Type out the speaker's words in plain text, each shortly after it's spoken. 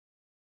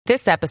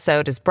This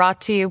episode is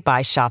brought to you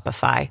by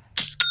Shopify.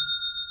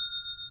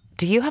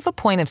 Do you have a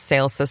point of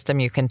sale system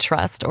you can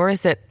trust, or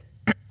is it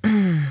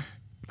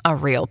a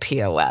real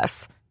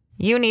POS?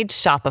 You need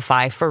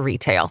Shopify for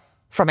retail.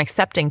 From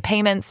accepting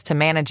payments to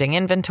managing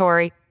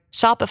inventory,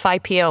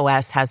 Shopify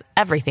POS has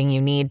everything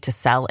you need to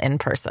sell in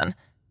person.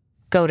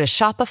 Go to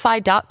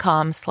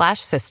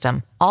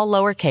shopify.com/system, all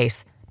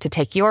lowercase, to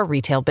take your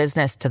retail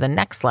business to the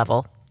next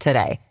level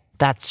today.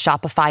 That's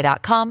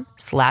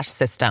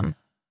shopify.com/system.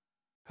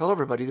 Hello,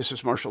 everybody. This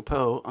is Marshall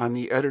Poe. I'm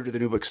the editor of the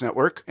New Books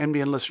Network.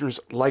 NBN listeners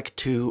like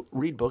to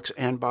read books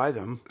and buy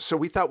them. So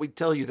we thought we'd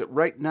tell you that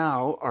right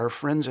now, our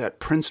friends at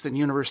Princeton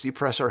University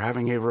Press are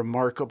having a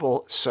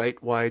remarkable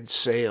site-wide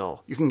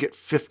sale. You can get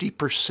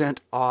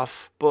 50%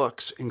 off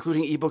books,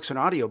 including ebooks and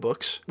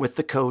audiobooks, with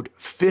the code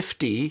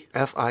 50,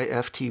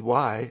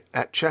 F-I-F-T-Y,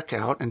 at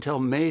checkout until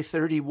May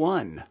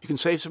 31. You can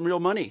save some real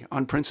money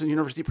on Princeton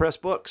University Press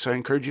books. I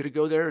encourage you to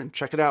go there and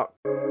check it out.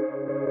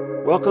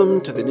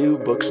 Welcome to the New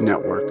Books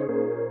Network.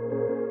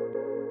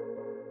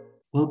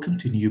 Welcome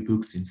to New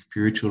Books in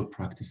Spiritual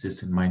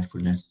Practices and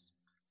Mindfulness,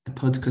 a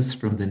podcast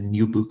from the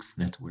New Books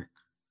Network.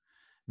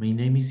 My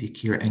name is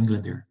Yakir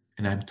Englander,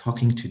 and I'm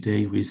talking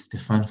today with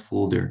Stefan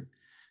Fulder,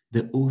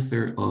 the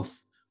author of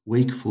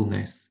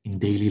Wakefulness in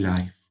Daily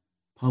Life,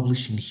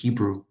 published in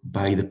Hebrew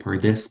by the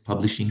Pardes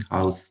Publishing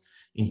House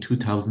in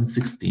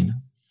 2016,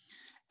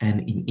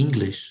 and in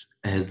English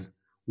as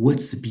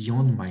What's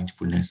Beyond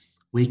Mindfulness?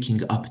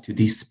 Waking Up to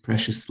This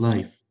Precious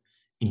Life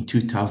in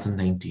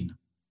 2019.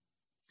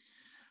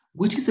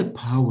 What is the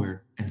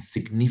power and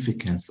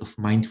significance of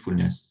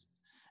mindfulness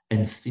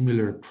and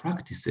similar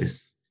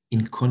practices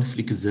in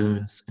conflict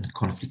zones and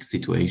conflict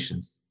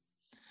situations?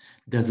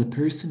 Does a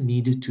person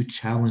need to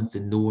challenge the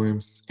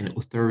norms and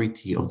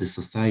authority of the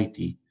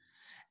society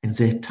and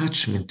the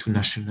attachment to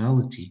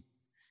nationality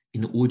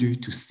in order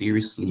to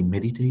seriously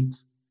meditate?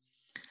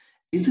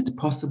 Is it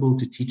possible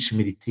to teach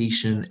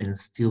meditation and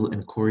still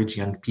encourage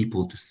young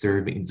people to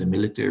serve in the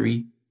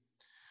military?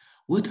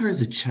 What are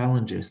the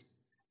challenges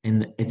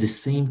and at the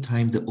same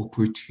time the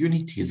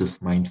opportunities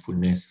of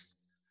mindfulness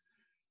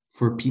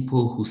for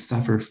people who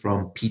suffer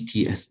from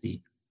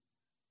PTSD?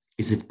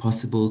 Is it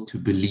possible to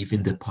believe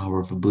in the power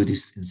of a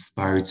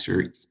Buddhist-inspired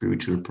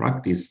spiritual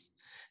practice,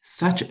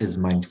 such as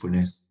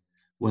mindfulness,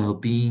 while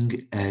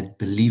being a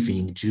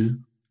believing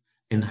Jew?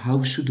 And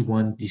how should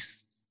one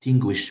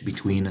distinguish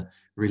between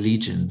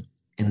religion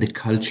and the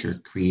culture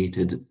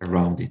created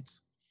around it?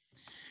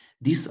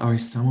 These are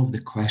some of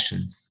the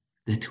questions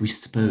that we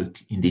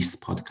spoke in this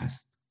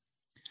podcast.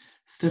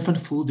 Stefan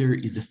Fulder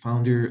is the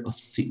founder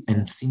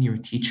and senior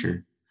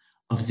teacher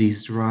of the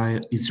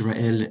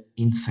Israel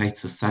Insight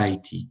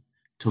Society,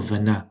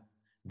 Tovana,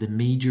 the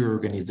major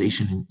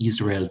organization in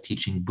Israel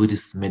teaching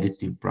Buddhist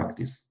meditative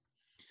practice.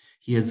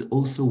 He has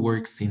also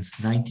worked since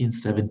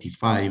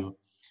 1975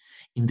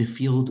 in the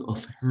field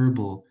of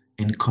herbal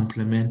and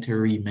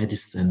complementary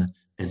medicine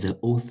as an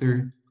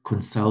author,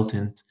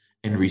 consultant,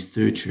 and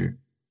researcher,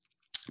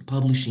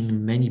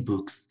 publishing many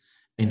books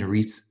and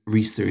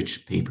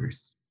research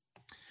papers.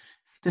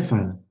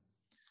 Stefan,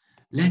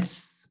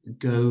 let's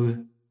go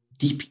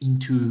deep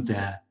into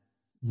the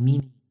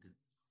meaning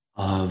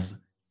of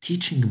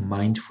teaching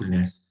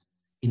mindfulness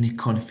in a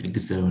conflict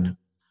zone.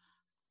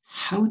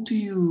 How do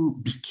you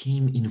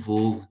become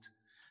involved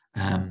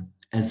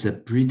as a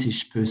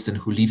British person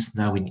who lives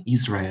now in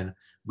Israel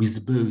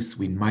with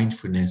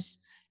mindfulness,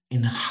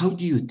 and how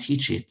do you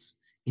teach it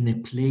in a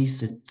place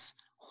that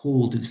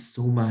holds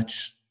so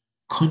much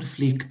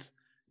conflict,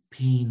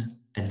 pain,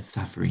 and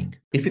suffering?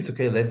 If it's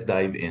okay, let's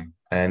dive in.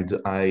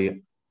 And I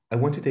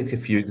want to take a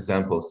few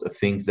examples of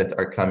things that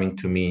are coming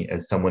to me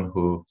as someone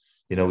who,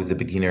 is a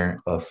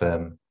beginner of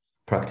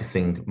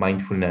practicing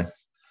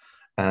mindfulness,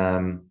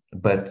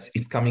 but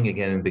it's coming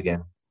again and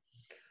again.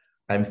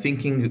 I'm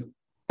thinking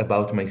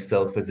about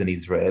myself as an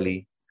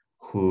Israeli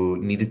who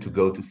needed to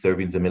go to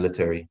serve in the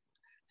military,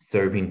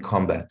 serve in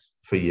combat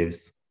for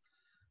years.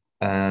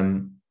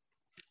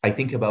 I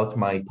think about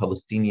my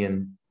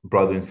Palestinian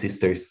brothers and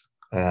sisters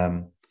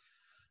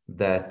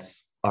that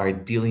are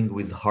dealing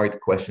with hard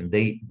questions.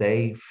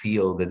 They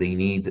feel that they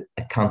need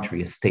a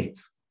country, a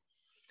state.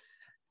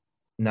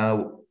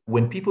 Now,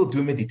 when people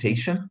do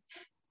meditation,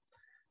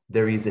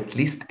 there is at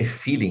least a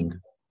feeling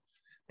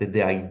that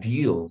the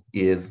ideal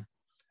is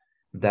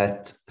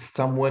that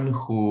someone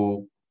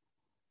who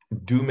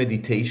do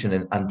meditation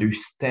and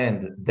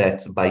understand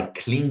that by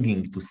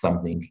clinging to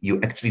something, you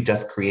actually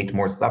just create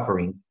more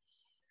suffering.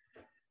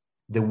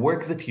 The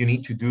work that you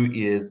need to do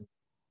is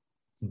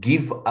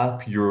give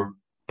up your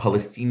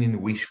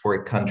Palestinian wish for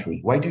a country.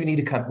 Why do you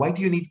need why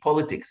do you need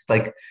politics?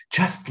 Like,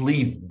 just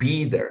leave,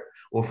 be there.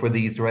 Or for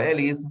the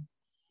Israelis,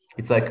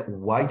 it's like,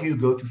 why do you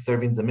go to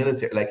serve in the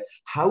military? Like,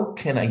 how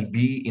can I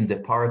be in the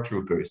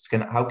paratroopers?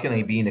 How can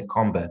I be in a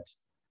combat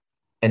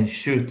and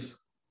shoot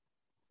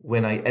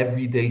when I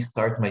every day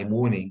start my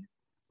morning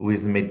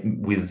with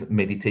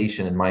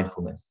meditation and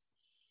mindfulness?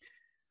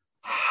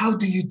 How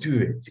do you do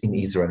it in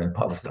Israel and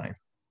Palestine?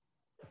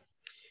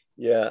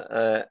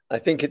 Yeah, I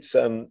think it's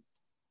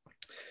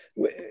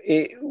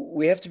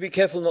we have to be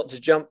careful not to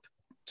jump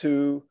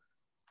to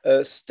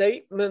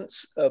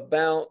statements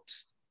about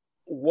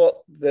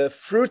what the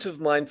fruit of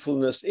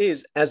mindfulness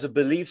is as a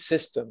belief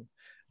system,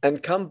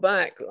 and come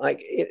back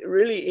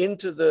really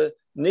into the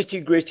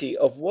nitty-gritty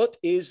of what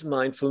is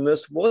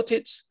mindfulness, what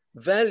its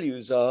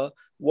values are,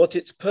 what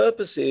its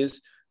purpose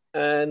is,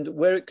 and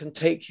where it can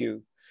take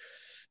you.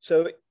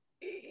 So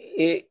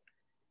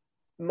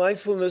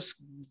mindfulness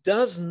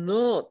does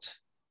not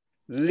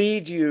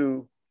lead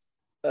you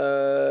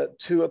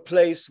to a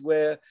place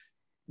where,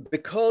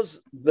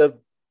 because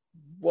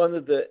one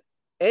of the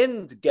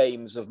end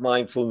games of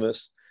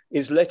mindfulness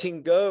is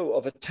letting go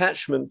of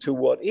attachment to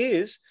what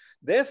is,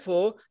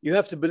 therefore you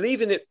have to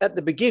believe in it at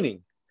the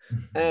beginning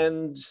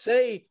and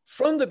say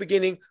from the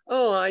beginning,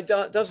 it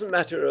doesn't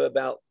matter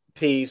about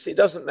peace, it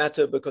doesn't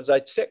matter because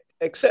I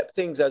accept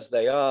things as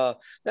they are.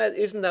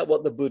 Isn't that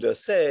what the Buddha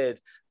said?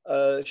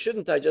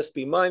 Shouldn't I just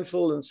be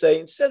mindful and say,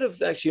 instead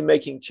of actually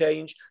making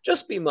change,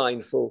 just be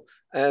mindful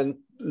and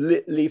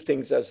leave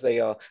things as they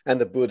are? And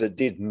the Buddha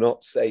did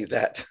not say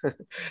that.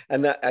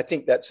 And I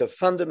think that's a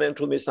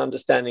fundamental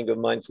misunderstanding of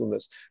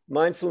mindfulness.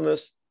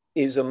 Mindfulness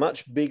is a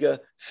much bigger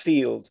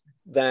field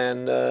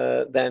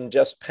than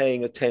just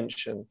paying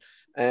attention.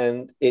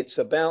 And it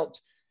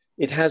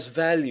has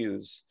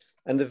values.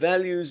 And the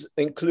values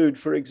include,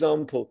 for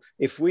example,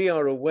 if we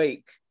are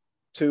awake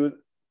to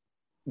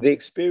the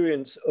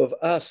experience of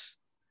us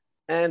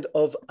and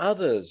of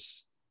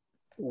others,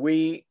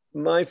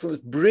 mindfulness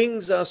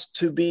brings us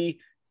to be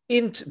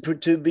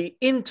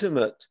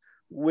intimate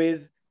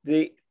with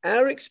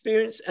our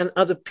experience and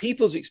other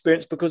people's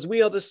experience, because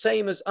we are the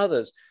same as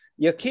others.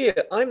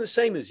 Yakir, I'm the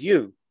same as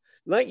you.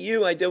 Like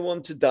you, I don't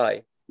want to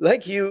die.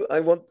 Like you, I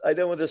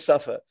don't want to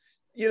suffer.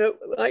 You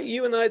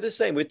and I are the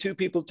same. We're two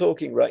people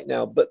talking right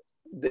now, but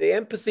the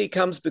empathy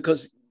comes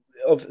because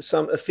of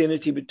some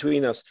affinity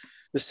between us.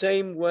 The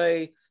same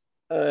way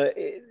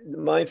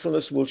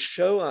mindfulness will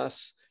show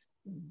us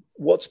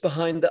what's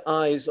behind the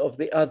eyes of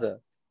the other,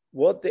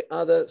 what the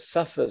other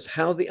suffers,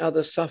 how the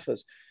other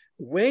suffers.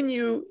 When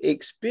you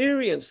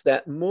experience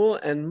that more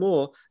and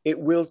more, it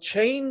will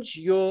change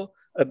your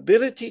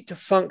ability to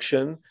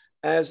function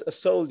as a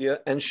soldier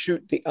and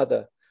shoot the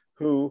other,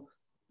 who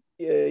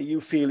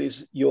you feel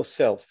is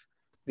yourself.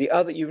 The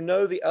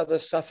other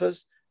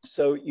suffers,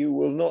 so you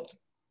will not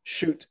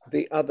shoot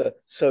the other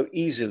so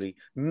easily.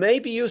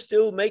 Maybe you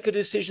still make a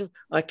decision,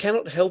 I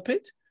cannot help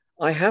it,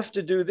 I have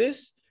to do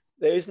this.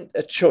 There isn't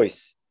a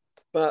choice.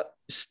 But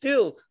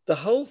still, the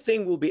whole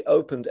thing will be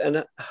opened,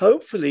 and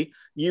hopefully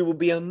you will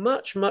be a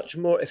much, much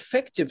more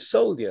effective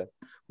soldier.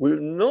 We're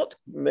not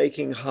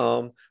making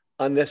harm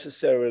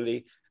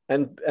unnecessarily,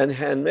 and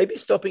maybe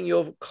stopping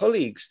your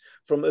colleagues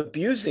from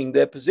abusing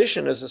their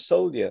position as a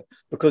soldier,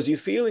 because you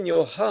feel in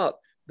your heart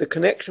the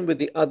connection with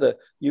the other.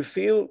 You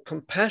feel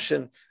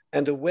compassion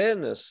and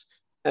awareness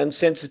and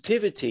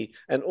sensitivity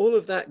and all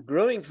of that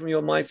growing from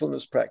your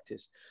mindfulness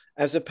practice.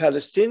 As a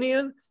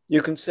Palestinian,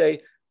 you can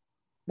say,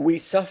 we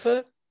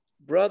suffer,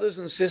 brothers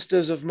and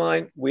sisters of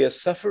mine, we are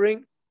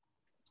suffering.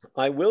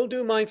 I will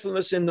do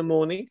mindfulness in the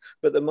morning,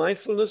 but the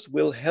mindfulness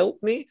will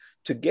help me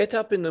to get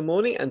up in the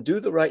morning and do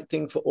the right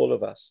thing for all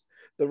of us.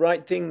 The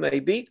right thing may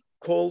be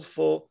call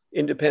for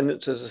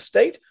independence as a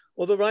state,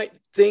 or the right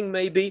thing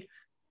may be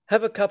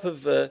have a cup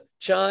of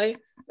chai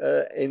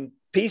in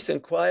peace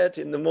and quiet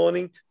in the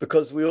morning,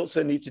 because we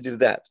also need to do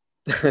that.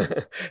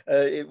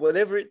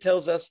 Whatever it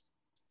tells us,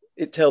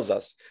 it tells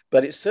us.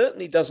 But it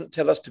certainly doesn't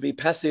tell us to be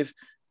passive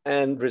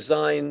and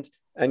resigned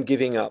and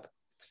giving up.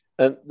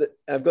 And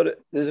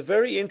there's a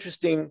very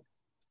interesting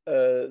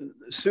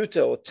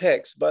sutta or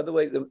text. By the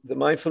way, the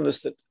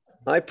mindfulness that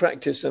I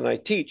practice and I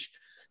teach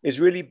is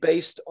really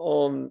based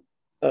on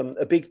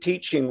a big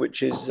teaching,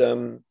 which is,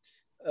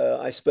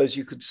 I suppose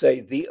you could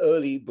say, the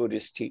early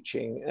Buddhist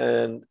teaching,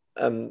 and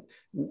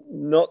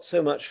not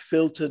so much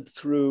filtered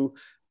through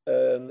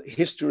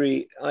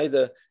history,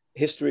 either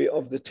history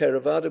of the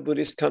Theravada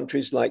Buddhist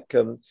countries, like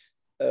the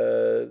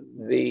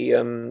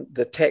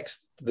text,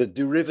 the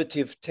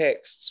derivative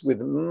texts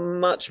with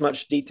much,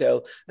 much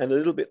detail and a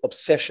little bit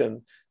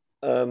obsession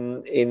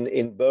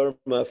in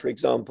Burma, for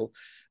example,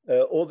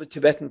 or the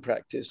Tibetan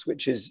practice,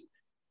 which is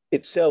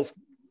itself,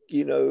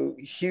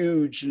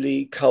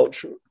 hugely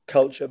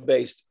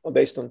culture-based,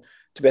 based on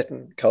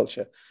Tibetan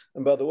culture.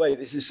 And by the way,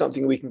 this is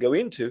something we can go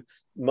into.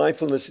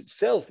 Mindfulness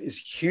itself is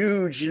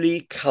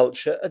hugely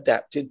culture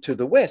adapted to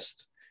the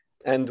West.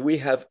 And we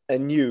have a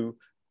new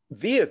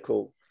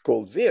vehicle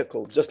called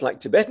vehicle, just like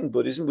Tibetan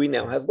Buddhism, we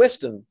now have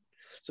Western.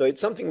 So it's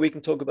something we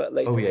can talk about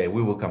later. Oh yeah,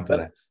 we will come to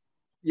that.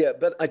 Yeah,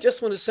 but I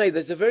just want to say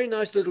there's a very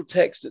nice little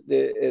text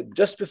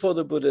just before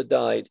the Buddha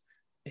died.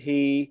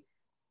 He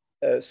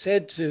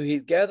he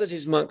gathered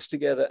his monks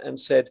together and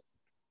said,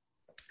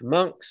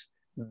 monks,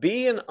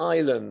 be an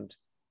island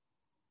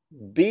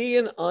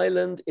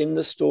in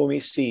the stormy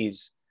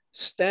seas.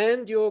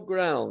 Stand your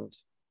ground.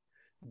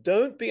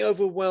 Don't be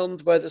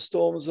overwhelmed by the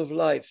storms of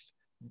life.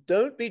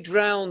 Don't be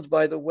drowned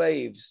by the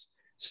waves.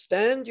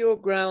 Stand your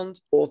ground,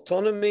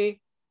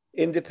 autonomy,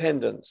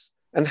 independence.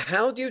 And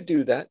how do you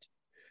do that?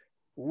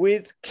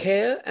 with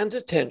care and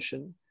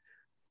attention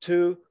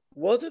to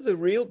what are the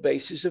real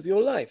bases of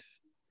your life.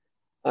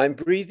 I'm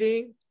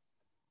breathing,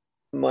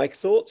 my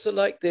thoughts are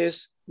like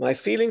this, my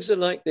feelings are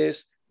like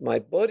this, my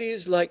body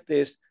is like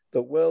this,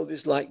 the world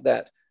is like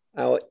that.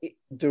 Our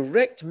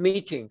direct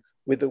meeting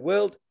with the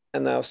world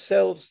and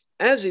ourselves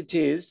as it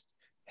is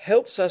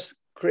helps us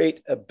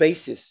create a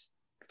basis.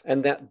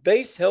 And that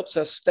base helps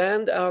us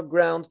stand our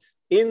ground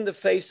in the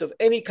face of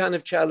any kind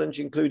of challenge,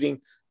 including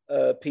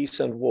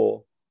peace and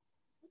war.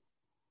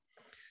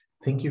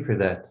 Thank you for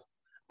that.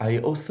 I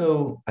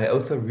also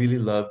really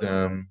loved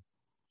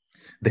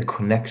the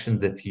connection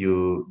that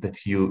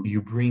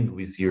you bring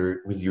with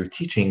your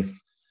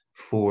teachings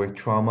for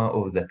trauma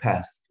of the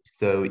past.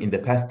 So in the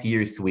past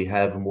years, we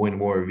have more and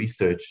more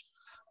research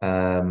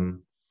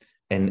and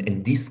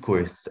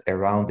discourse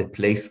around the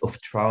place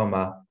of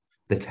trauma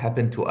that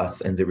happened to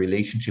us and the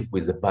relationship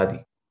with the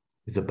body,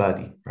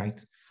 right?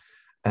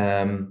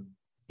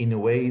 In a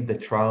way, the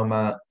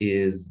trauma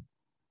is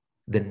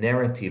the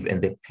narrative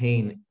and the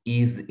pain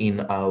is in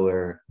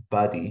our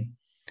body.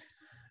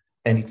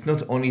 And it's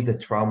not only the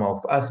trauma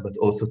of us, but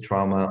also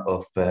trauma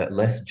of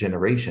less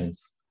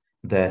generations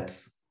that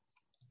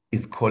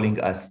is calling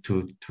us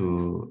to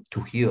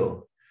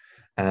heal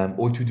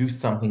or to do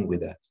something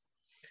with that.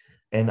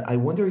 And I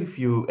wonder if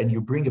you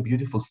bring a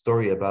beautiful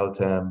story about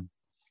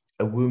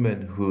a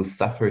woman who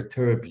suffered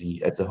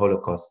terribly at the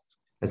Holocaust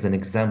as an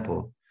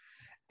example,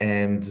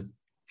 and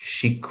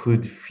she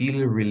could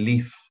feel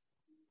relief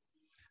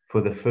for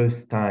the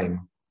first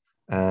time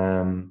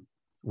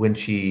when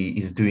she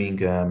is doing,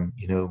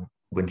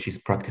 when she's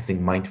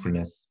practicing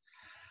mindfulness.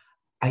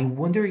 I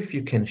wonder if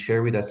you can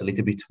share with us a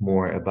little bit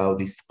more about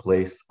this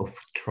place of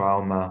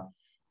trauma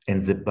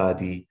and the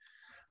body.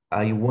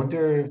 I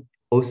wonder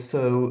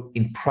also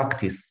in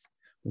practice,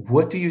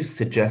 what do you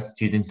suggest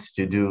students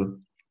to do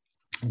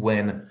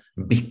when,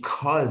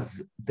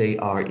 because they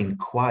are in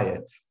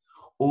quiet,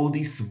 all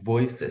these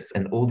voices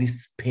and all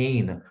this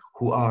pain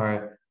who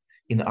are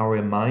in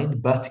our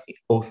mind, but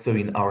also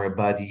in our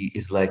body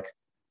is like,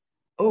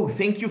 oh,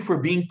 thank you for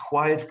being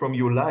quiet from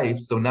your life.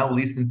 So now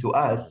listen to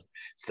us.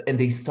 And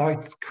they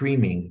start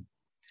screaming.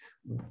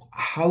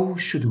 How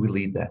should we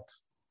lead that?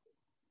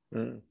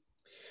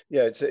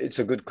 Yeah, it's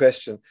a good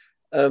question.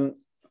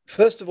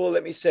 First of all,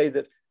 let me say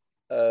that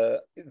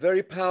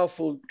very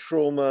powerful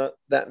trauma,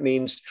 that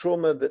means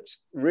trauma that's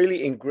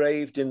really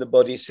engraved in the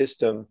body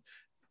system.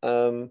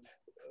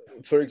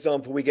 For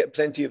example, we get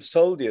plenty of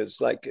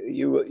soldiers, like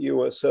you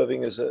were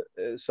serving as a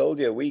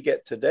soldier. We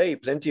get today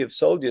plenty of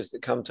soldiers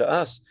that come to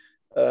us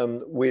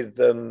with,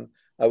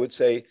 I would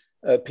say,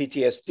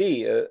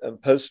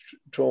 PTSD,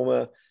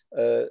 post-trauma,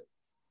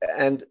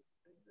 and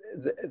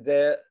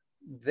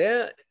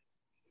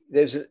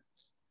there's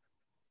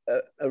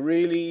a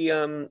really,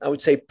 I would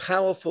say,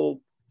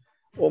 powerful,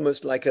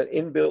 almost like an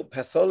inbuilt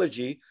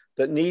pathology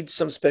that needs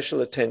some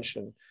special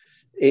attention.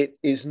 It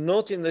is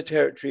not in the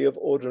territory of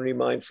ordinary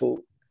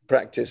mindful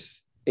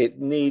practice. It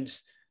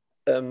needs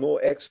a more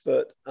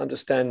expert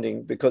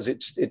understanding because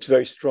it's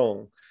very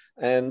strong.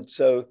 And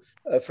so,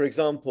 for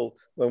example,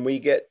 when we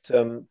get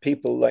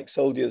people like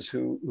soldiers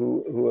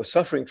who are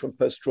suffering from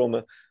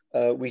post-trauma,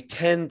 we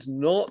tend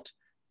not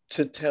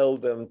to tell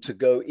them to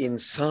go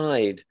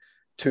inside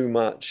too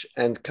much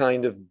and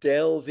kind of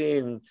delve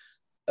in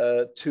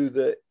to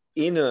the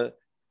inner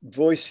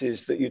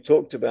voices that you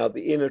talked about,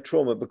 the inner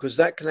trauma, because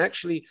that can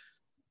actually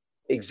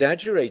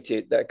exaggerate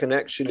it, that can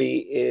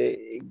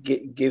actually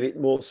give it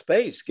more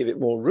space, give it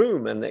more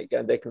room, and they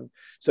can.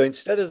 So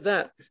instead of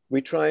that,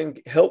 we try and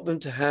help them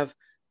to have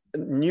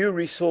new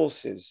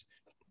resources.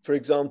 For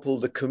example,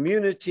 the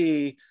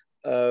community,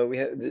 we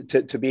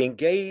have to be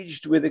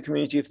engaged with the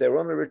community. If they're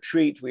on a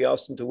retreat, we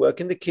ask them to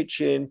work in the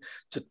kitchen,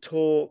 to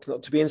talk,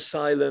 not to be in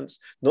silence,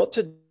 not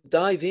to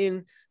dive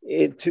in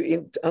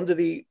under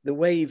the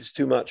waves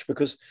too much,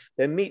 because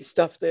they meet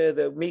stuff there,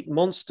 they'll meet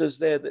monsters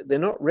there that they're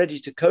not ready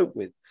to cope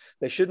with.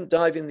 They shouldn't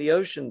dive in the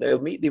ocean,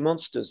 they'll meet the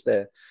monsters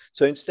there.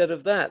 So instead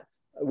of that,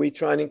 we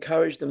try and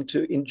encourage them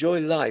to enjoy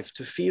life,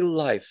 to feel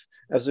life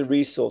as a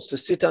resource, to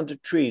sit under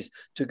trees,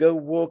 to go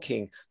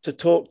walking, to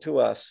talk to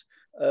us,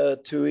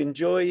 to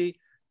enjoy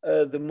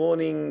the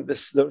morning, the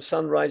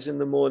sunrise in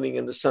the morning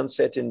and the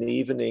sunset in the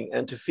evening,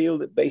 and to feel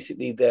that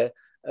basically their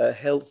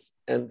health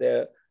and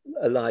their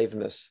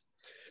aliveness.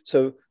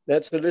 So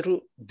that's a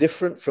little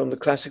different from the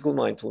classical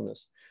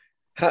mindfulness.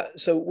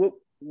 So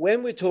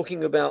when we're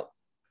talking about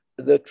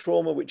the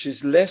trauma, which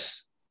is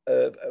less,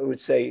 I would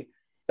say,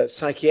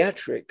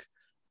 psychiatric,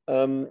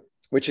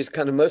 which is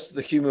kind of most of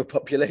the human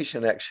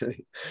population,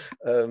 actually,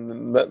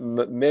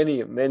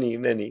 many.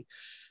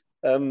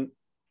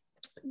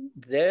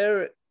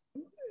 The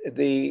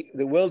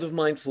world of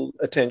mindful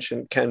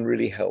attention can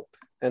really help.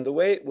 And the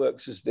way it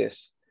works is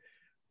this: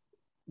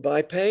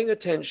 by paying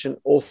attention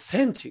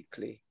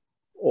authentically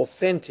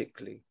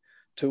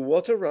to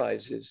what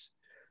arises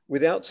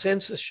without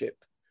censorship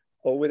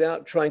or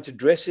without trying to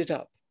dress it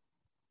up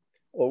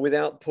or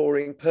without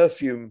pouring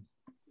perfume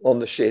on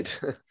the shit,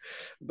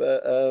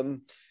 but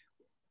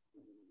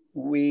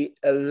we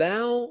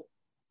allow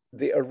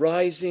the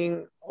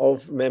arising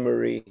of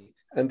memory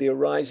and the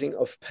arising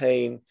of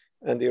pain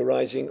and the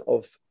arising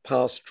of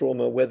past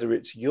trauma, whether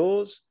it's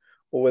yours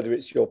or whether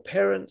it's your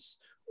parents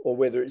or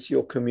whether it's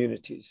your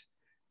communities.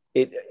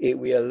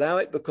 We allow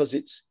it because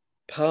it's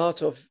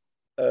part of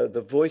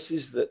the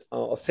voices that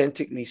are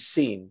authentically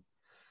seen.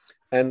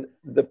 And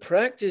the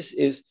practice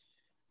is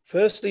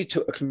firstly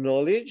to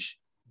acknowledge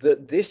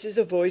that this is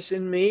a voice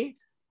in me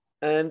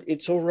and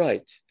it's all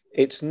right.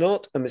 It's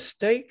not a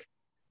mistake.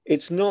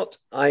 It's not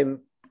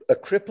I'm a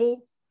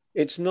cripple.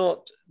 It's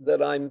not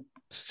that I'm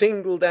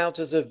singled out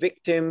as a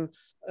victim,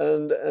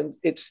 and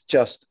it's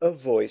just a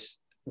voice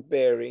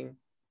bearing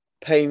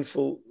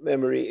painful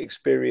memory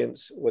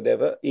experience,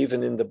 whatever,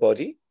 even in the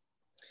body.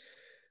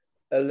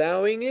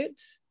 Allowing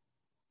it,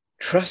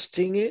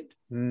 trusting it,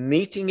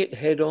 meeting it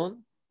head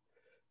on.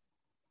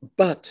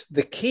 But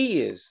the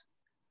key is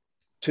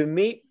to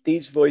meet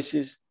these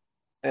voices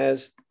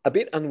as a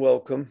bit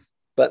unwelcome,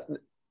 but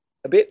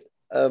a bit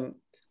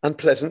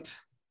unpleasant,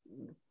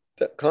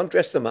 that can't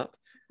dress them up,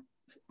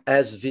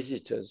 as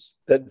visitors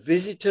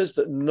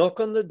that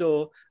knock on the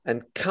door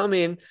and come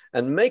in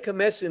and make a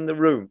mess in the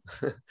room.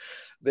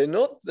 They're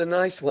not the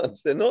nice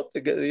ones. They're not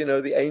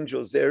the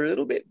angels. They're a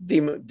little bit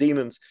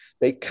demons.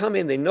 They come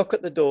in, they knock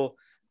at the door,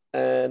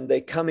 and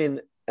they come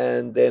in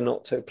and they're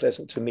not so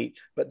pleasant to meet,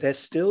 but they're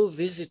still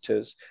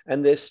visitors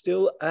and they're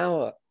still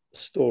our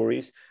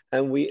stories,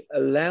 and we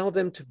allow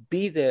them to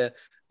be there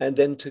and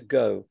then to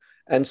go.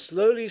 And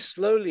slowly,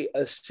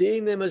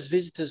 seeing them as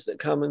visitors that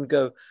come and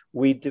go,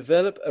 we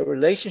develop a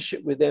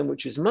relationship with them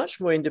which is much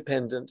more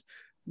independent,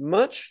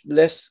 much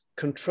less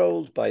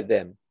controlled by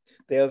them.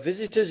 They are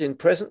visitors in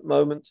present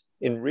moment,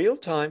 in real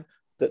time,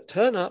 that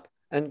turn up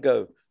and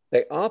go.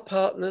 They are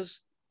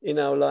partners in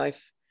our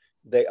life.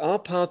 They are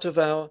part of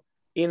our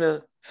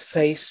inner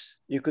face,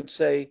 you could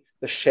say,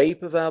 the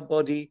shape of our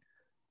body,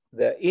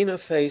 their inner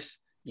face,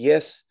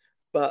 yes,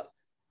 but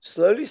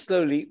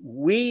slowly,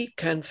 we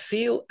can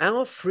feel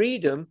our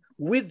freedom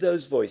with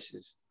those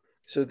voices.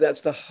 So that's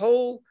the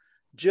whole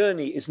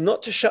journey, is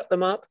not to shut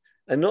them up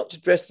and not to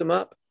dress them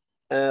up,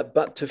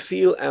 but to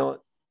feel our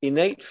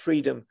innate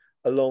freedom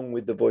along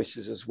with the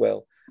voices as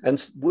well.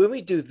 And when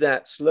we do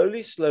that,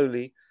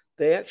 slowly,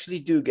 they actually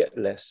do get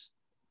less,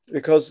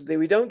 because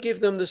we don't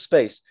give them the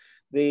space.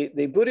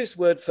 The Buddhist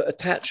word for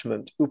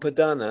attachment,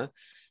 upadana,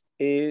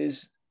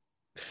 is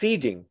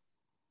feeding.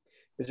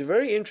 It's a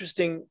very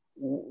interesting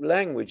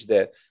language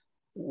there.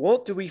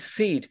 What do we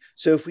feed?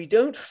 So if we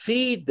don't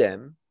feed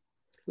them,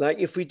 like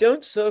if we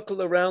don't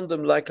circle around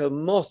them like a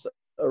moth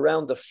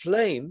around the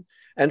flame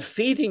and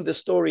feeding the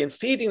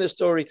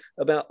story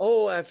about,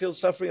 oh, I feel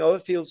suffering, oh, I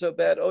feel so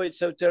bad, oh, it's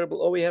so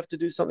terrible, oh, we have to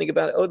do something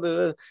about it,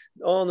 oh,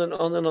 on and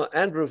on,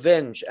 and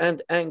revenge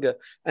and anger,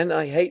 and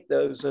I hate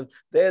those, and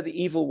they're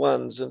the evil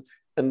ones, and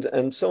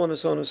so on and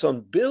so on and so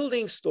on,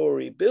 building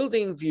story,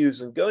 building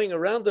views and going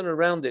around and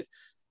around it.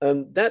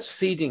 That's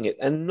feeding it.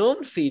 And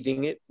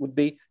non-feeding it would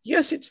be,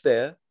 yes, it's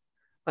there.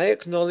 I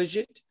acknowledge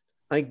it.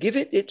 I give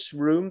it its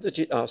room that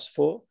it asks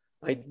for.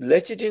 I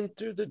let it in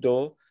through the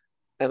door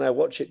and I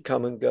watch it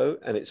come and go.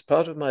 And it's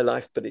part of my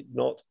life, but it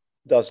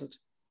doesn't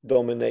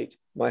dominate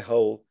my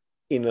whole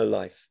inner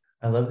life.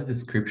 I love the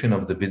description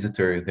of the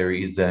visitor. There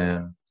is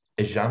a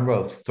genre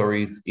of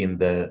stories in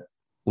the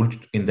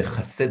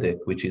Hasidic,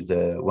 which is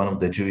one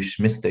of the Jewish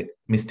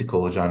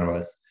mystical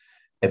genres,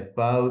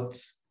 about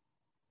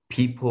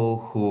people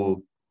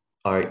who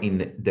are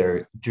in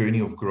their journey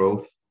of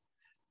growth,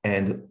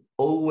 and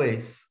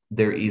always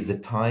there is a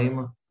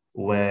time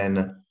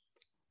when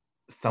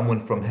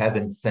someone from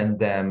heaven sent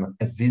them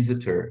a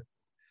visitor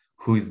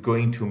who is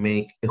going to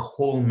make a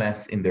whole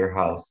mess in their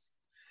house.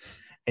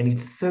 And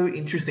it's so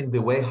interesting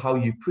the way how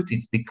you put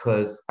it,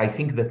 because I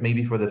think that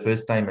maybe for the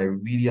first time I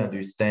really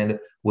understand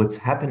what's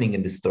happening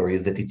in the story,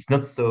 is that it's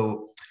not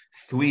so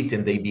sweet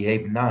and they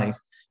behave nice,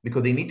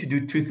 because they need to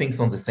do two things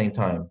on the same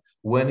time.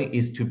 One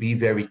is to be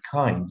very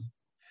kind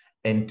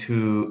and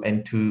to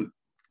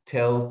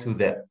tell to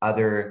the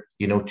other,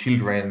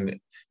 children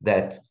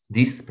that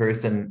this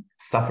person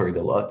suffered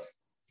a lot.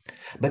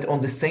 But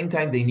on the same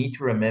time, they need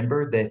to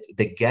remember that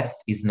the guest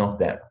is not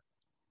them.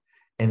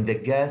 And the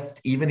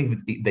guest,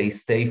 even if they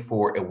stay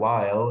for a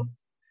while,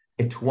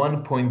 at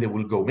one point they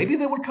will go. Maybe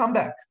they will come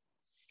back,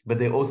 but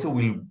they also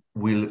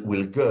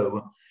will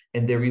go.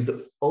 And there is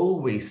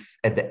always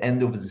at the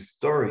end of the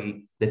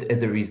story that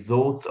as a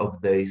result of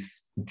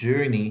this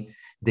journey,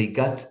 they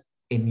got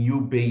a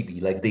new baby,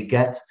 like they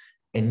got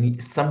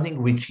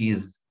something which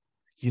is,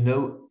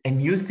 a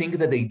new thing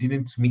that they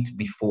didn't meet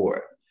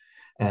before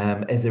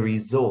as a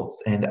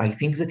result. And I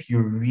think that you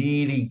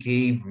really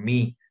gave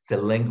me the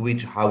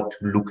language how to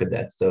look at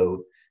that.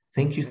 So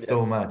thank you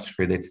so much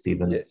for that,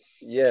 Stephen.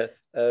 Yeah.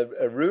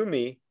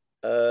 Rumi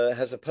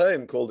has a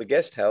poem called "The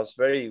Guest House,"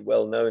 very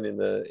well known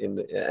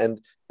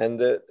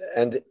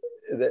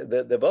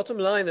the bottom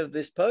line of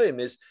this poem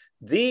is,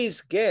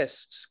 these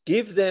guests,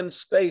 give them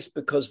space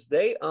because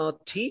they are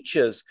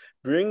teachers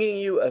bringing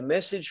you a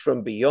message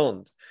from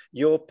beyond.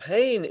 Your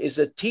pain is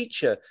a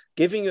teacher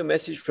giving you a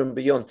message from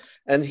beyond.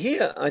 And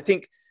here, I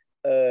think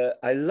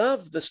I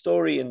love the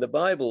story in the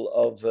Bible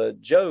of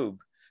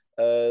Job.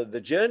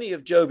 The journey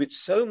of Job, it's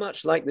so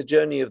much like the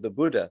journey of the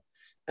Buddha.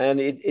 And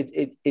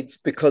it's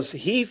because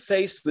he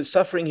faced with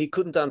suffering he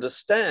couldn't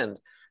understand.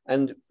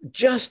 And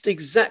just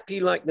exactly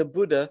like the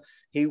Buddha,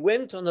 he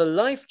went on a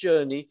life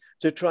journey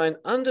to try and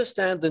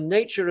understand the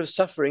nature of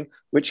suffering,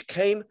 which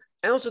came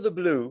out of the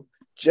blue,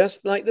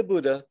 just like the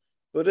Buddha.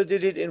 Buddha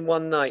did it in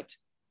one night.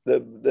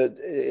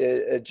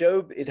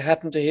 Job, it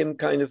happened to him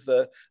kind of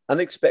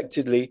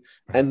unexpectedly.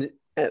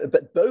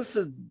 But both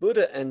of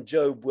Buddha and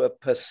Job were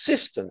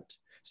persistent,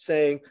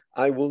 saying,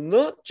 I will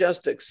not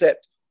just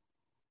accept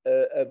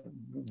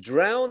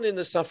drown in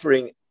the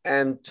suffering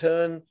and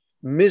turn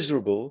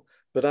miserable,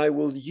 but I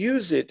will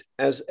use it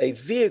as a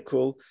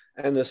vehicle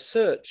and a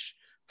search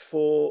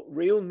for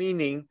real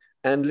meaning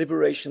and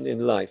liberation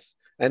in life.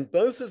 And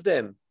both of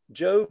them,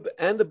 Job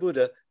and the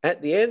Buddha,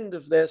 at the end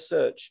of their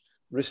search,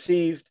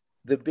 received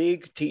the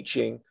big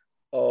teaching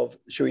of,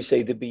 shall we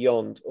say, the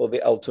beyond or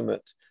the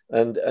ultimate.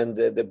 And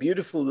the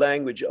beautiful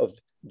language of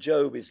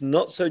Job is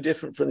not so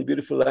different from the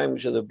beautiful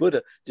language of the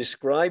Buddha,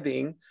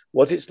 describing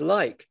what it's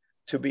like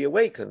to be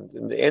awakened.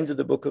 In the end of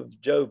the book of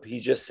Job, he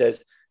just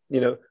says,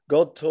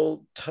 God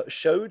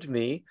showed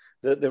me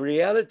that the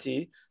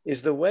reality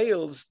is the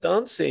whales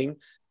dancing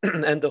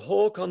and the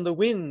hawk on the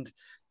wind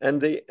and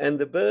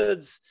the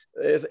birds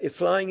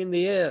flying in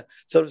the air.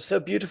 So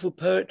beautiful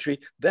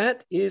poetry.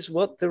 That is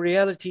what the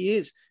reality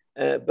is.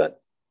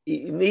 But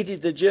he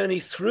needed the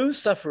journey through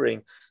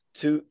suffering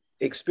to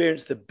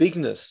experience the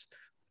bigness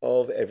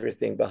of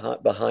everything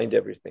behind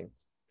everything.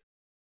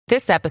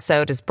 This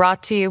episode is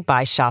brought to you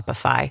by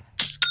Shopify.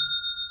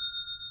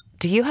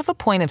 Do you have a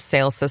point of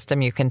sale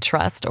system you can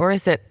trust, or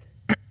is it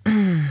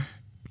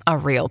a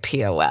real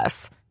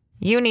POS?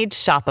 You need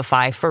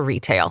Shopify for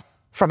retail.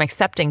 From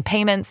accepting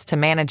payments to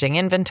managing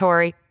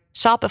inventory,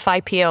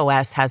 Shopify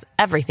POS has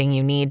everything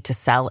you need to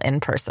sell in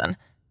person.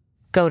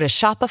 Go to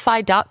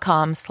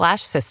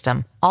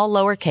shopify.com/system, all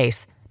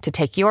lowercase, to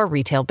take your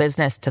retail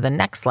business to the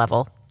next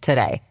level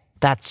today.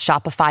 That's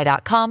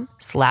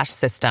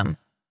shopify.com/system.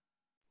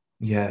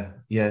 Yeah,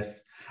 yes.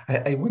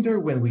 I wonder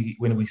when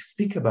we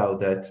speak about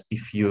that,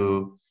 if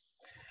you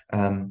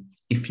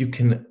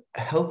can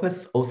help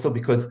us also,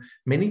 because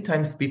many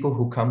times people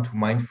who come to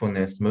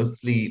mindfulness,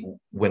 mostly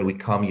when we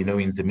come, in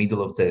the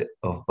middle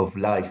of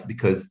life,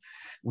 because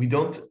we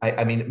don't.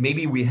 I mean,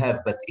 maybe we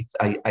have, but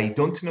I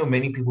don't know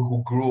many people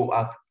who grow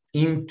up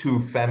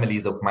into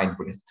families of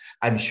mindfulness.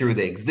 I'm sure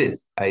they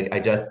exist. I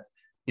just,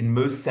 in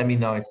most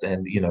seminars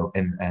and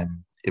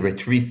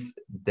retreats,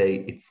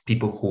 it's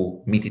people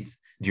who meet it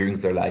during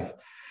their life.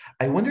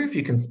 I wonder if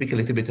you can speak a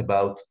little bit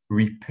about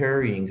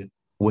repairing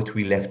what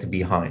we left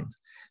behind.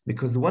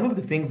 Because one of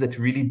the things that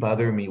really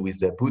bother me with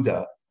the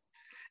Buddha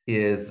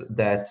is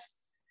that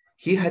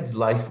he had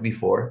life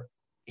before,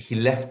 he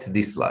left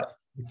this life.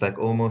 It's like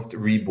almost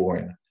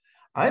reborn.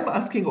 I'm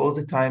asking all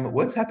the time,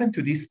 what's happened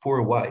to this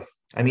poor wife?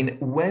 I mean,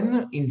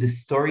 when in the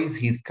stories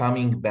he's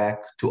coming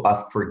back to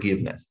ask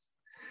forgiveness.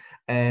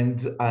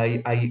 And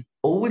I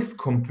always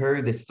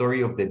compare the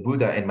story of the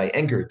Buddha and my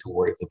anger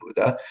towards the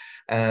Buddha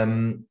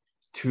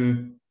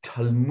to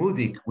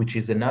Talmudic, which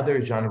is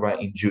another genre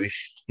in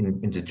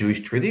the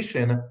Jewish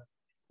tradition,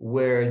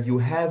 where you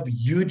have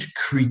huge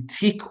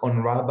critique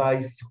on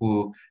rabbis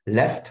who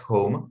left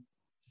home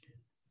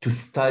to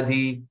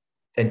study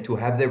and to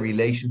have their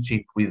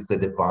relationship with the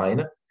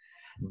divine,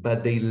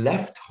 but they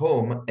left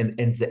home, and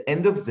at the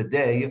end of the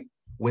day,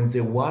 when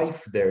the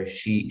wife there,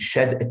 she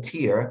shed a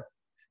tear,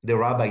 the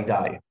rabbi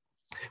died.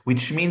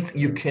 Which means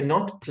you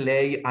cannot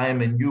play, I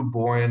am a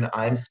newborn,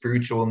 I'm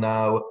spiritual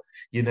now,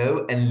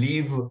 and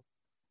leave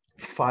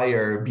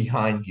fire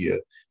behind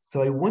you.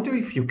 So I wonder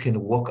if you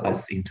can walk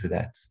us into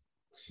that.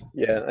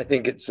 Yeah, I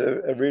think it's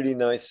a really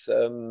nice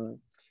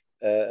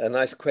a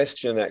nice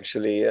question,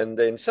 actually. And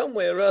in some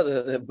way or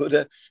other, the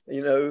Buddha,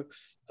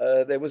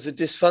 there was a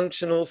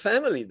dysfunctional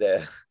family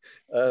there.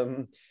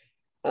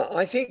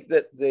 I think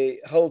that the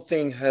whole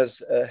thing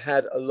has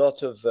had a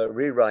lot of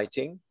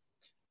rewriting.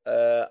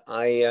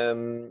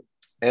 And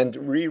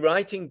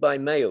rewriting by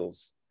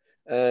males.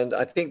 And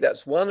I think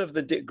that's one of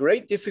the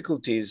great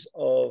difficulties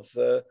of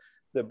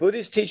the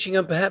Buddhist teaching,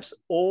 and perhaps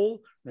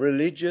all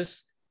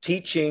religious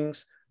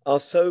teachings are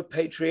so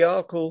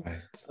patriarchal.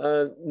 Right.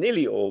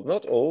 Nearly all,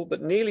 not all,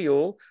 but nearly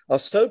all are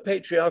so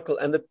patriarchal,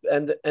 and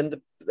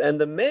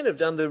the men have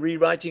done the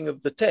rewriting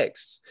of the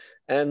texts.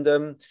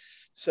 And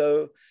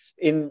so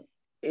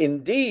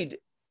indeed,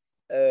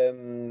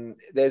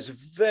 there's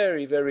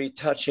very, very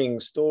touching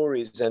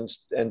stories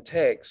and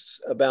texts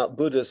about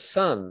Buddha's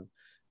son,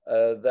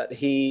 that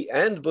he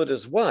and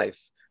Buddha's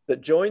wife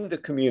that joined the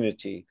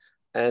community.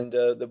 And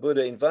the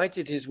Buddha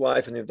invited his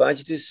wife and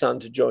invited his son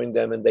to join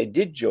them, and they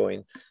did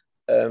join.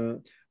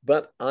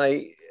 But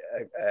I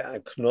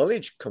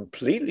acknowledge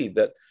completely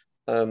that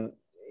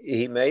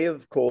he may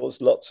have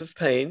caused lots of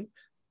pain,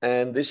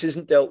 and this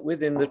isn't dealt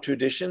with in the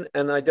tradition.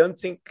 And I don't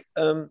think,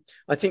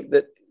 I think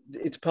that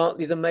it's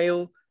partly the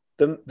male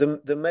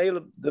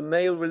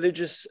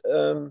religious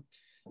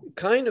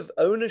kind of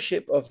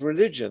ownership of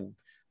religion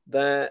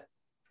that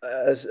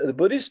as the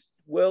Buddhist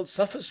world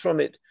suffers from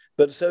it,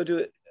 but so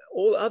do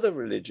all other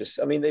religious.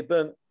 I mean, they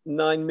burnt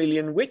 9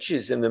 million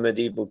witches in the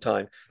medieval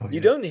time. Oh, You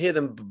yeah. don't hear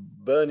them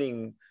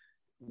burning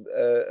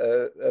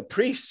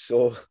priests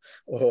or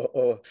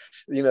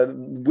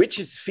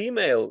witches,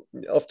 female,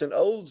 often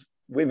old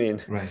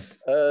women. Right.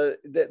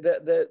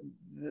 There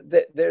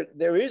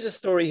is a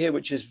story here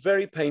which is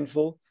very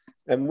painful,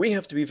 and we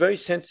have to be very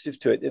sensitive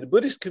to it. The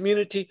Buddhist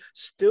community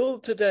still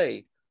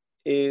today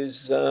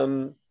is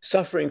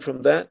suffering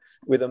from that,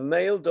 with a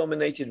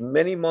male-dominated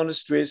many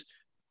monasteries.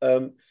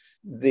 A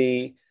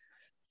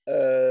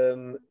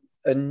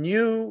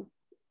new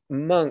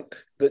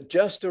monk that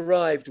just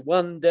arrived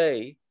one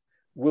day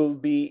will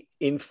be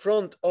in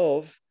front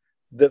of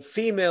the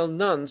female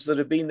nuns that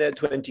have been there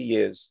 20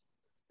 years.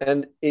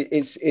 And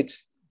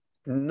it's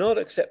not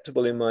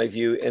acceptable in my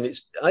view. And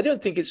I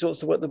don't think it's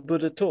also what the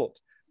Buddha taught,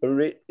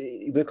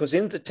 because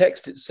in the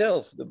text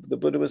itself, the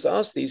Buddha was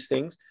asked these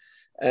things.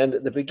 And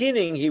at the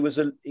beginning, he was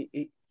a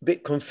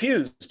bit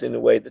confused in a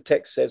way. The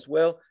text says,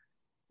 well,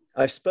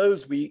 I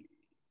suppose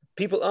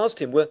people asked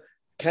him, well,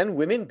 can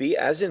women be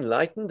as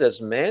enlightened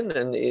as men?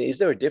 And is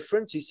there a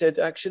difference? He said,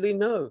 actually,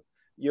 no.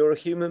 You're a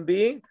human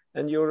being,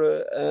 and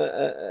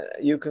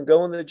you can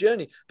go on the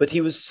journey. But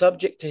he was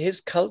subject to his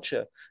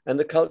culture, and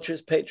the culture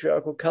is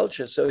patriarchal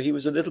culture. So he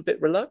was a little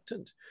bit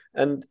reluctant.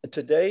 And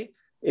today,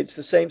 it's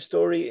the same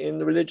story in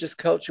the religious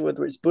culture,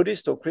 whether it's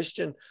Buddhist or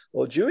Christian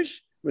or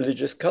Jewish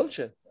religious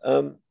culture.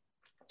 The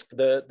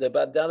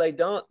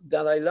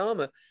Dalai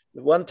Lama,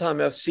 the one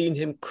time I've seen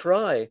him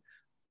cry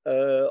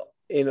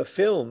in a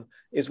film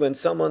is when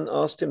someone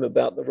asked him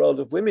about the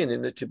role of women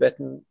in the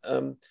Tibetan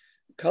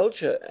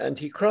culture, and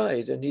he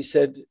cried, and he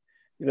said,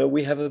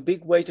 we have a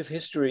big weight of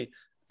history,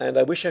 and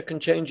I wish I can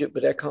change it,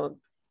 but I can't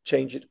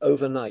change it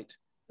overnight.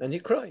 And he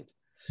cried.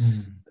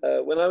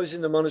 When I was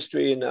in the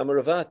monastery in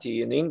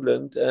Amaravati in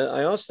England,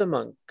 I asked the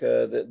monk,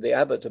 the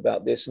abbot,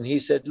 about this, and he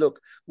said,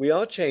 look, we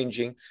are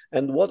changing,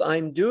 and what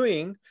I'm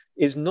doing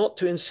is not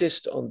to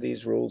insist on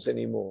these rules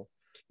anymore.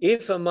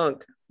 If a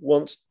monk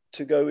wants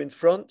to go in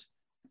front,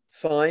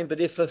 fine, but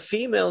if a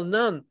female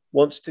nun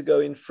wants to go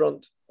in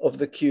front of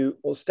the queue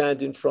or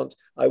stand in front,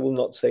 I will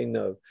not say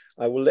no.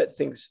 I will let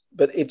things,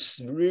 but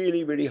it's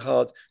really, really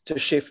hard to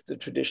shift the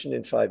tradition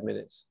in 5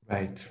 minutes.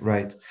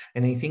 Right.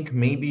 And I think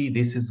maybe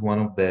this is one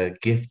of the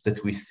gifts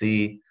that we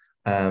see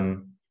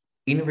in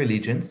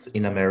religions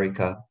in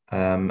America,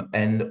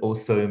 and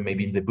also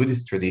maybe in the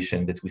Buddhist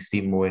tradition, that we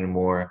see more and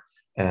more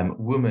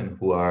women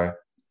who are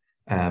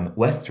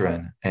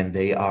Western, and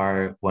they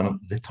are one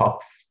of the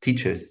top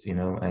teachers,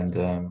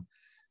 and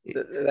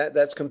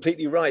that's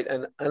completely right.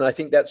 And I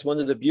think that's one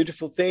of the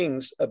beautiful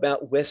things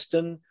about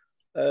Western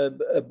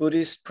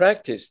Buddhist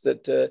practice,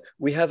 that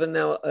we have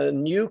now a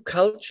new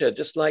culture,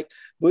 just like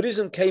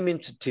Buddhism came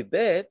into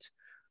Tibet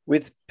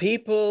with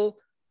people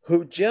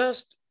who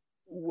just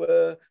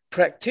were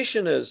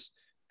practitioners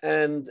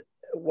and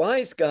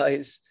wise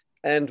guys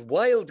and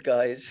wild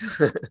guys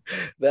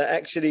that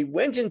actually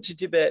went into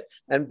Tibet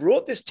and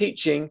brought this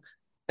teaching,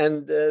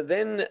 and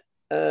then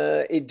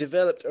it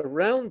developed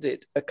around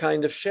it a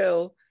kind of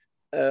shell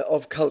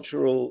of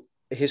cultural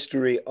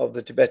history of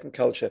the Tibetan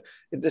culture.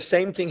 The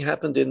same thing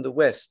happened in the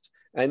West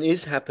and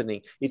is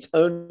happening. It's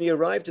only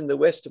arrived in the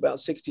West about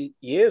 60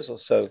 years or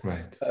so.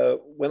 Right.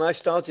 When I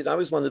started, I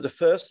was one of the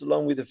first,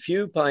 along with a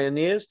few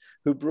pioneers,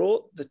 who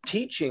brought the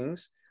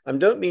teachings. I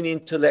don't mean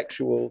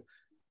intellectual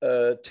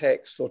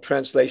text or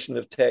translation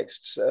of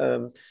texts.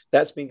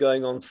 That's been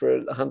going on for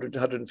 100,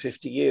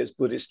 150 years.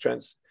 Buddhist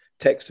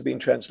texts have been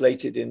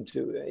translated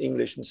into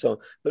English and so on.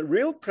 But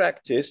real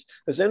practice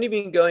has only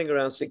been going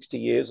around 60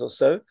 years or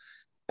so.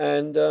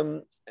 And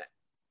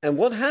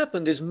what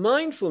happened is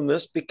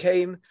mindfulness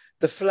became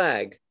the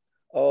flag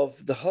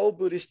of the whole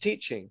Buddhist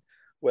teaching.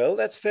 Well,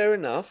 that's fair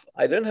enough.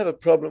 I don't have a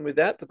problem with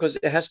that, because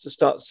it has to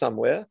start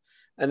somewhere.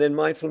 And then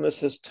mindfulness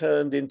has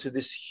turned into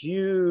this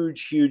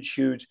huge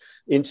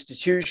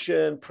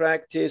institution,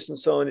 practice, and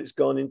so on. It's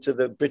gone into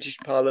the British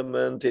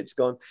Parliament. It's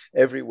gone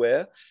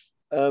everywhere.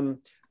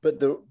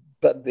 But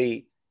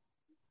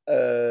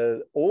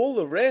all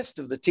the rest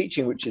of the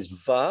teaching, which is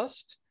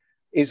vast,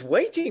 is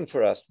waiting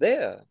for us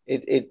there.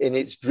 And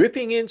it's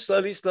dripping in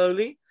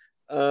slowly,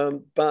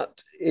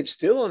 but it's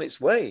still on its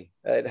way.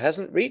 It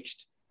hasn't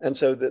reached. And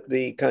so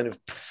the kind of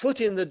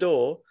foot in the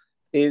door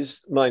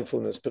is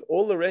mindfulness, but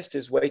all the rest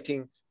is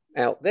waiting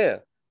out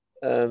there.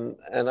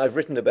 And I've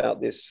written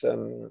about this.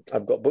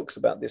 I've got books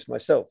about this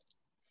myself.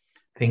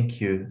 Thank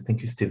you,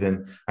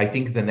 Stephen. I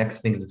think the next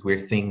things that we're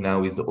seeing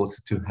now is also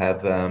to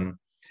have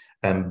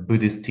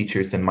Buddhist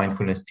teachers and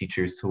mindfulness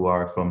teachers who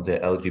are from the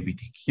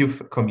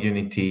LGBTQ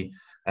community.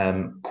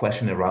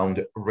 Question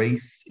around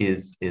race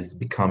is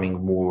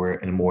becoming more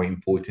and more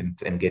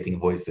important and getting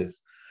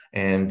voices.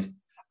 And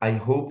I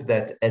hope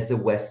that as the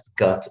West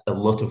got a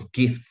lot of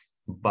gifts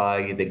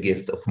by the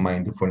gifts of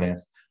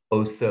mindfulness,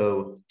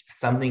 also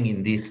something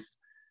in this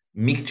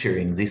mixture,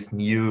 in this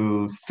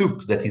new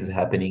soup that is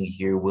happening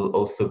here, will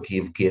also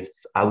give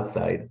gifts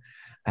outside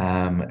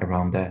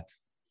around that.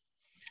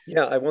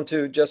 Yeah, I want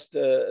to just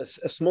a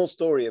small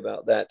story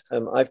about that.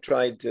 I've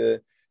tried to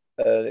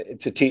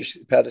teach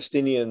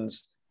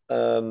Palestinians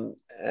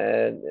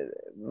and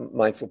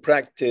mindful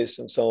practice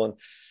and so on.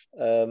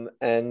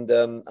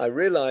 I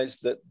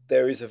realized that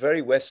there is a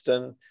very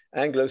Western,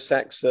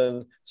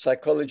 Anglo-Saxon,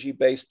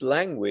 psychology-based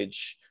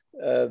language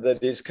that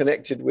is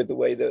connected with the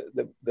way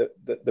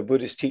the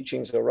Buddhist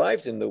teachings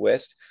arrived in the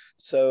West.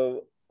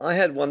 So I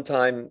had one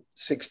time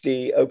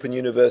 60 Open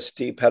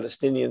University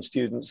Palestinian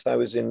students. I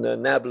was in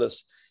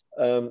Nablus,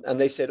 and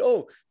they said,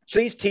 "Oh,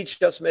 please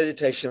teach us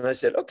meditation." And I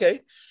said,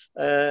 "Okay."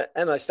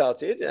 And I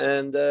started,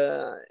 and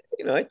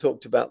I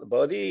talked about the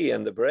body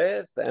and the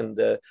breath and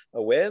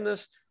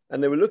awareness,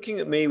 and they were looking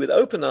at me with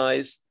open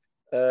eyes,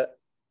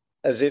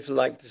 as if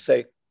like to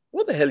say,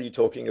 "What the hell are you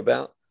talking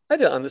about? I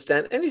don't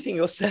understand anything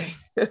you're saying."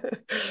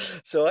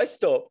 So I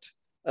stopped,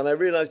 and I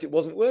realized it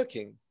wasn't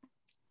working,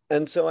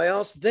 and so I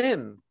asked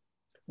them,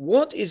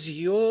 "What is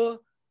your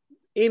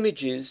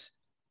images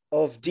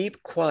of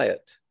deep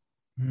quiet?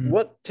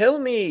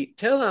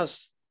 Tell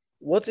us,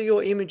 what are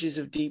your images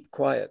of deep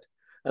quiet?"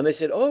 And they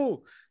said,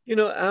 "Oh,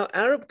 our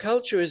Arab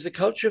culture is the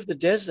culture of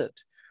the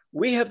desert.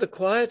 We have the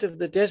quiet of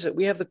the desert.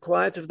 We have the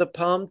quiet of the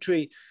palm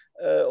tree,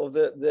 of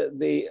the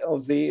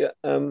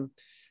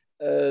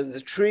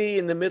tree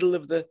in the middle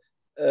of the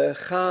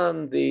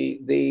Khan,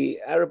 the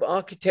Arab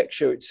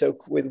architecture. It's so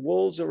with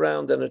walls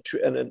around and a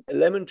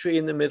lemon tree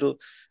in the middle,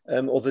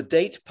 or the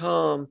date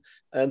palm,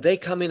 and they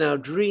come in our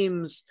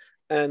dreams,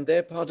 and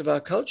they're part of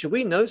our culture.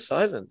 We know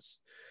silence."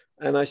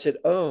 And I said,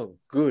 "Oh,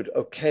 good.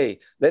 Okay,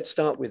 let's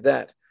start with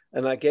that."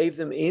 And I gave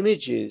them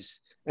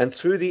images, and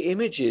through the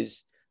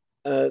images,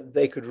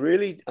 they could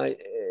really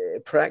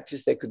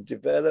practice. They could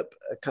develop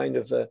a kind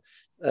of a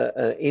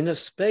inner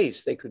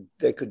space.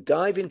 They could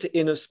dive into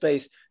inner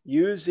space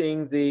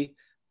using the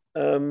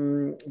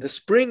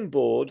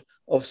springboard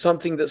of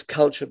something that's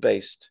culture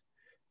based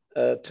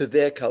to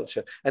their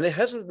culture. And it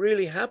hasn't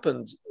really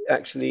happened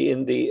actually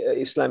in the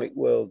Islamic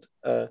world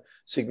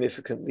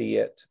significantly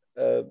yet,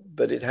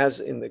 but it has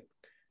in the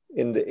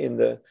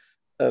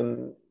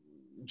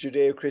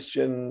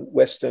Judeo-Christian,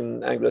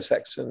 Western,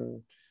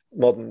 Anglo-Saxon,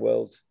 modern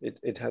world.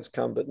 It has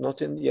come, but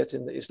not yet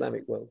in the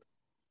Islamic world.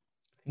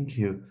 Thank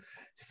you.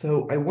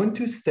 So I want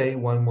to stay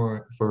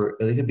for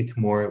a little bit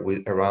more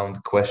around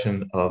the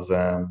question of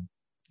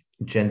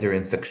gender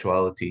and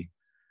sexuality.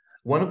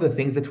 One of the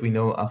things that we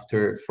know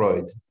after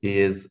Freud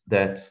is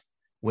that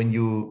when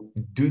you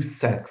do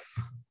sex,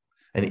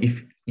 and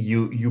if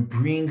you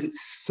bring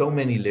so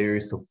many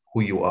layers of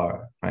who you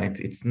are, right?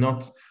 It's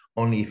not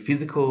only a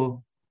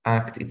physical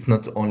act, it's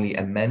not only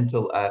a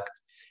mental act,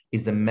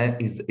 is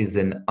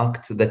an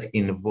act that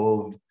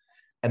involved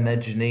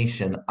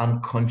imagination,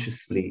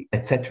 unconsciously,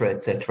 etc.,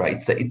 etc.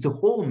 It's a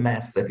whole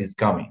mess that is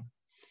coming.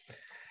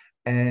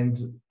 And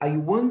I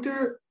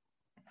wonder,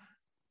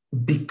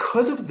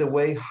 because of the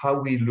way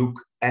how we look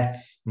at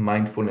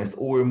mindfulness,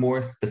 or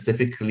more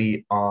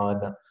specifically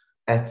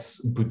at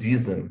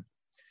Buddhism,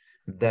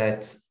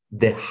 that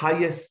the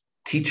highest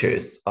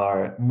teachers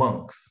are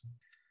monks,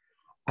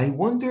 I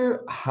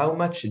wonder how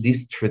much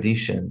this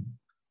tradition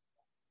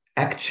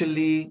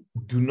actually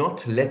do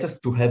not let us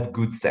to have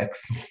good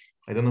sex.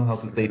 I don't know how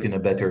to say it in a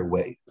better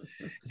way.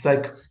 It's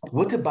like,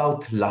 what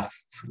about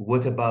lust?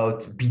 What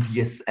about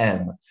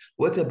BDSM?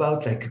 What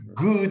about like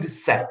good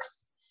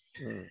sex?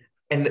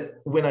 And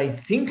when I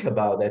think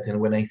about that, and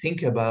when I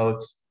think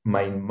about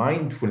my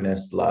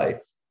mindfulness life,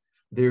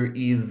 there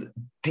is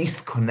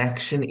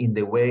disconnection in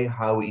the way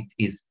how it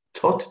is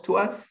taught to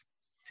us.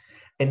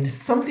 And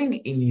something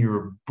in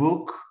your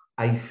book,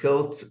 I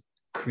felt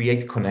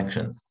create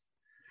connections.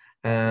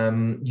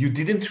 You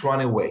didn't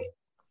run away.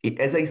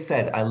 As I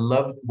said,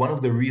 one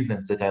of the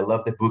reasons that I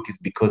love the book is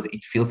because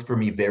it feels for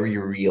me very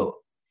real.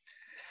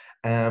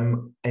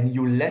 And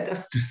you let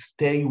us to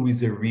stay with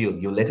the real.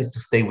 You let us to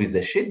stay with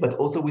the shit, but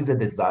also with the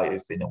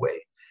desires in a way.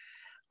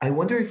 I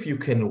wonder if you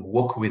can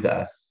walk with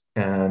us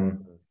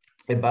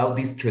about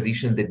this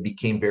tradition that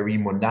became very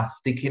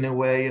monastic in a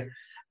way,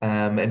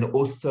 and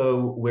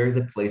also where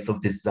the place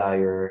of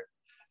desire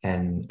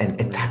and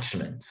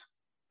attachment.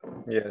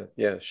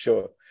 Yeah,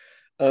 sure.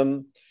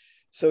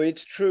 So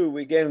it's true.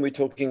 Again, we're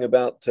talking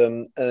about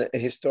a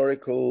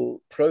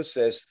historical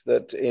process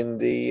that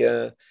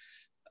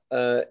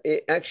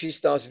it actually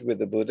started with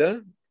the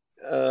Buddha.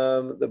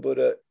 The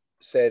Buddha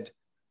said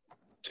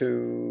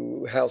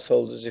to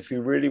householders, if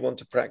you really want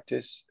to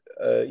practice,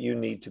 you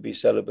need to be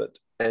celibate,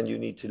 and you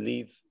need to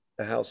leave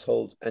the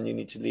household, and you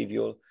need to leave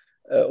your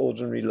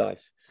ordinary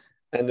life.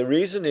 And the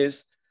reason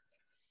is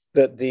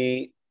that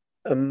the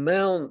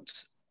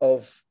amount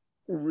of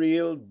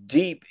real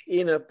deep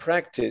inner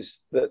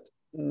practice that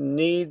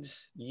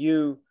needs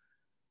you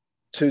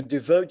to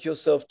devote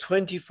yourself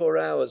 24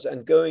 hours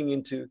and going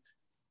into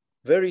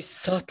very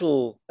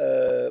subtle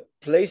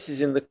places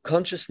in the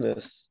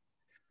consciousness,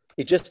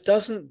 it just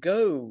doesn't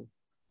go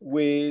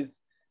with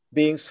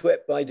being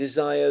swept by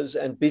desires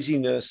and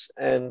busyness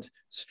and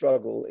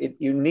struggle.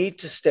 You need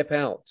to step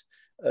out,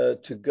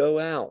 to go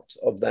out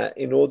of that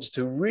in order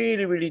to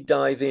really, really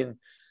dive in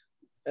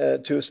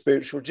to a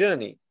spiritual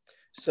journey.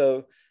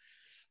 So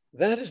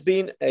that has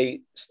been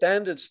a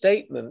standard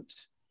statement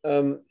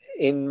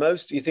in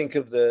most. You think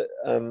of the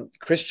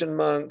Christian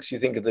monks, you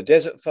think of the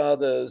Desert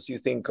Fathers, you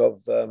think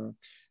of the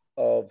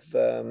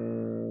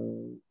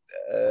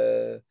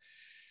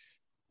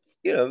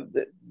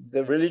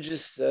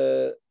religious.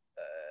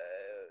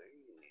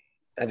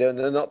 I don't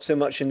know, not so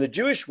much in the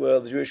Jewish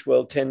world. The Jewish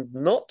world tend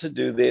not to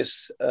do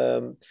this.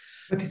 But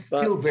it's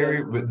still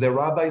the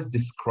rabbis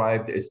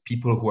described as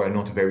people who are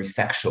not very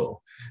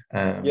sexual.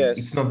 Yes,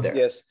 it's not there.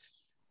 Yes.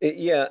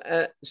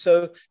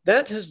 So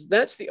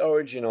that's the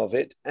origin of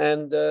it.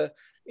 And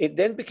it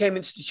then became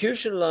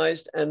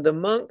institutionalized, and the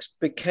monks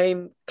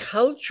became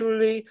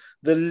culturally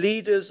the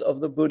leaders of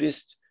the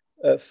Buddhist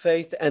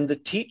faith and the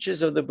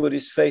teachers of the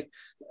Buddhist faith.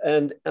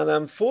 And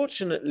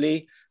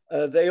unfortunately,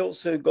 they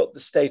also got the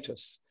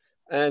status.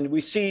 And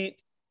we see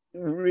it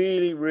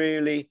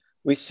really,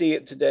 we see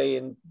it today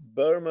in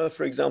Burma,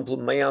 for example,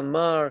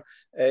 Myanmar.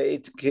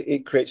 It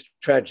creates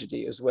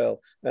tragedy as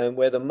well,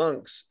 where the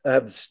monks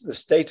have the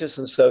status.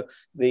 And so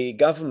the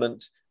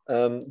government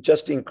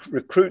just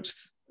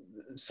recruits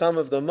some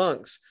of the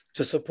monks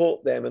to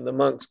support them, and the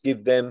monks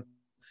give them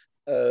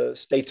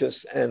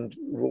status and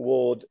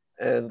reward,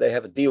 and they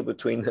have a deal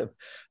between them.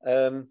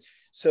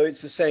 So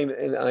it's the same,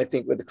 and I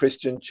think, with the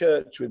Christian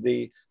church, with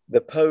the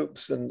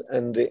popes and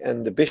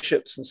the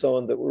bishops and so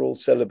on, that were all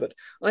celibate.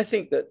 I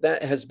think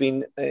that has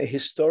been a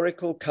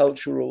historical,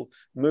 cultural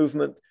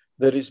movement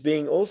that is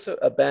being also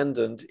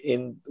abandoned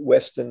in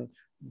Western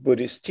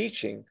Buddhist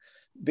teaching,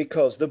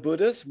 because the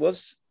Buddha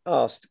was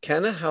asked,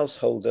 can a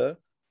householder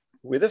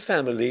with a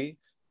family,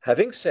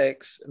 having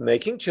sex,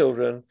 making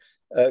children,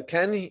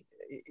 can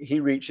he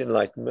reach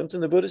enlightenment?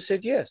 And the Buddha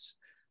said yes.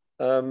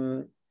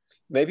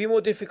 Maybe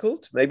more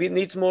difficult, maybe it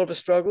needs more of a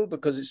struggle,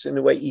 because it's in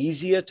a way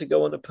easier to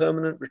go on a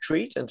permanent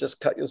retreat and just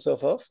cut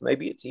yourself off.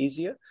 Maybe it's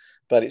easier,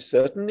 but it's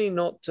certainly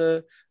not.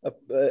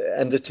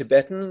 And the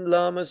Tibetan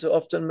lamas are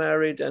often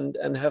married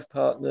and have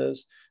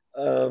partners.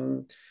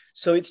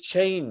 So it's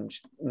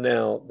changed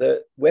now.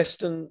 The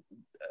Western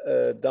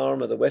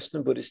Dharma, the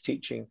Western Buddhist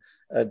teaching,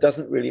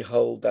 doesn't really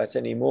hold that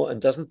anymore,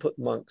 and doesn't put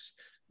monks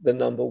the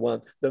number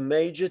one. The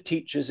major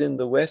teachers in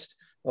the West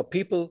are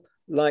people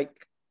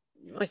like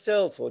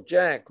myself or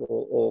Jack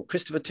or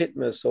Christopher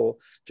Titmuss or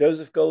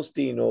Joseph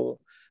Goldstein or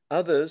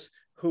others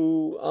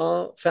who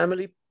are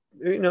family,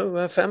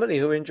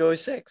 who enjoy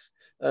sex.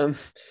 And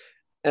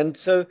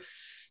so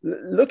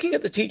looking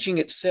at the teaching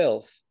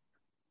itself,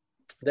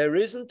 there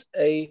isn't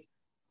a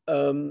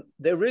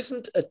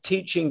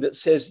teaching that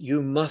says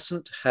you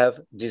mustn't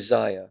have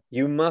desire.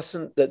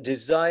 That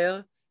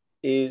desire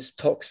is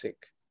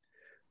toxic.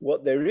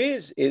 What there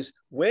is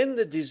when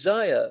the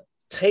desire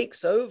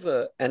takes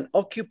over and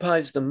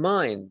occupies the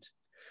mind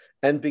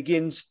and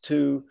begins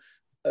to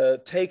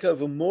take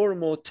over more and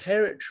more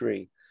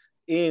territory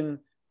in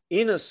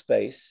inner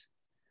space,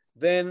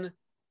 then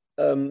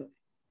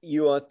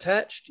you are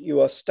attached,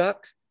 you are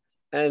stuck,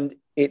 and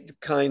it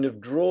kind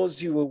of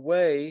draws you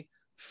away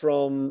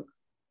from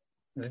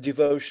the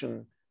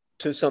devotion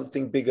to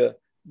something bigger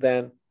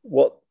than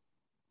what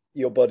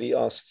your body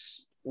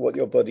asks, what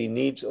your body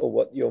needs, or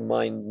what your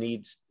mind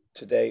needs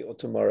today or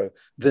tomorrow.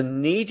 The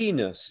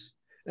neediness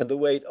and the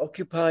way it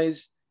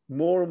occupies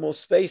more and more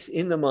space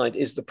in the mind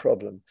is the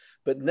problem.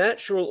 But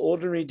natural,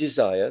 ordinary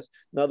desires,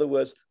 in other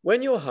words,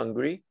 when you're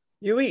hungry,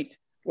 you eat.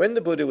 When the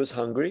Buddha was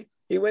hungry,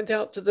 he went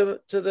out to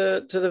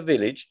the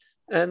village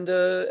and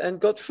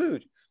got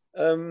food.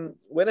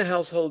 When a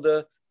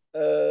householder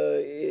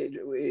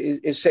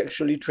is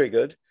sexually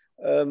triggered,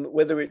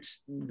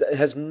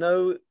 there's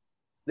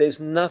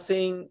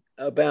nothing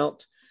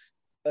about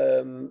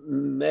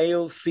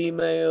male,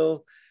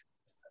 female.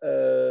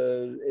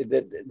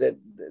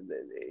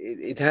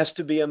 It has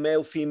to be a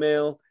male,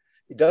 female.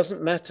 It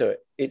doesn't matter.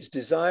 Its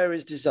desire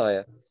is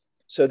desire.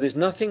 So there's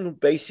nothing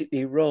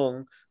basically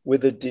wrong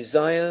with a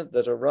desire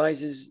that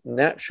arises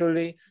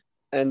naturally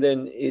and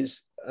then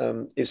is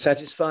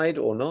satisfied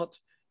or not.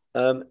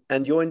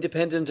 And you're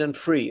independent and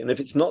free. And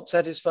if it's not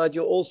satisfied,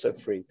 you're also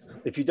free.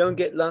 If you don't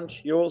get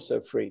lunch, you're also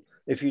free.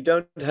 If you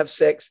don't have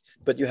sex,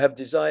 but you have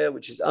desire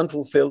which is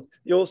unfulfilled,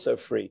 you're also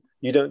free.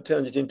 You don't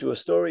turn it into a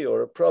story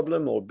or a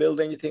problem or build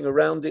anything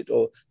around it,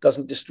 or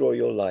doesn't destroy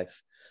your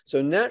life.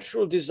 So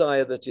natural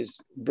desire that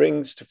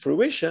brings to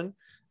fruition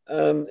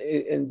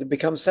and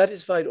becomes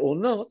satisfied or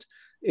not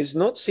is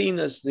not seen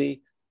as the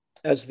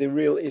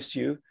real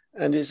issue,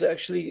 and is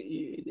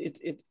actually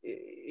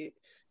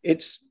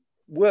it's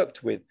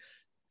worked with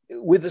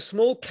a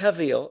small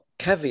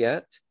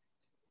caveat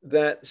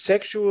that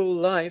sexual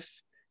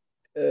life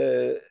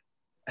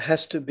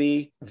has to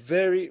be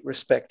very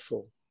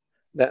respectful.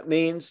 That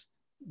means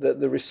that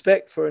the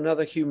respect for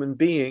another human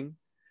being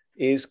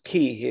is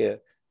key here,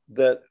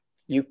 that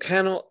you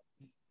cannot,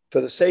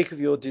 for the sake of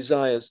your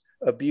desires,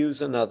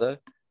 abuse another,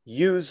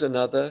 use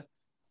another,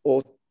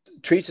 or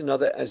treat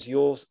another as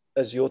your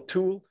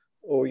tool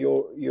or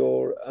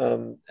your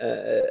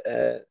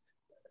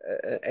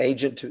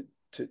agent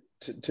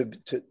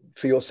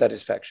for your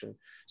satisfaction.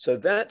 So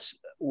that's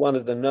one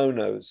of the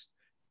no-nos,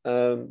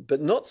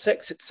 but not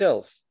sex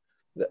itself.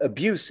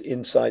 abuse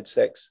inside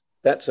sex,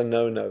 that's a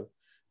no-no.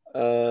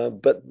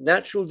 But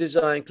natural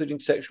desire, including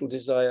sexual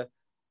desire,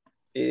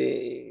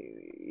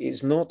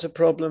 is not a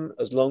problem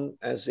as long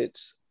as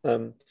it's,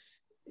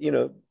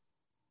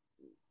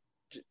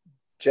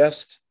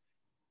 just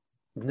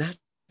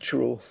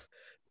natural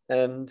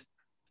and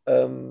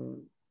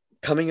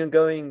coming and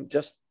going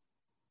just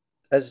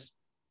as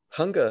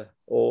hunger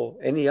or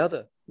any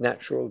other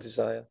natural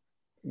desire.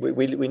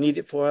 We need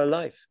it for our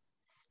life.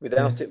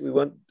 Without Yes. it,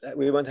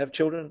 we won't have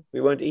children.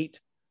 We won't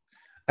eat.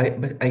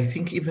 But I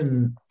think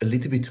even a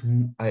little bit,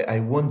 I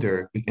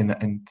wonder,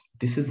 and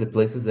this is the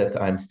places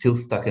that I'm still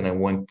stuck, and I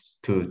want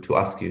to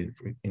ask you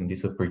in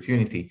this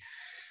opportunity.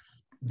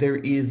 There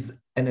is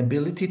an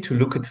ability to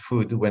look at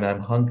food when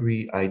I'm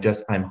hungry.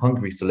 I'm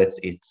hungry, so let's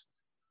eat.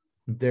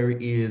 There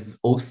is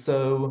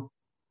also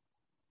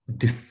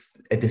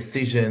a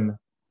decision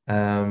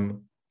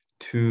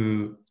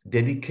to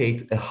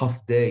dedicate a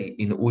half day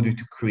in order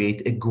to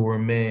create a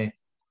gourmet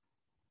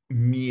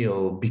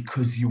meal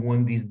because you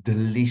want this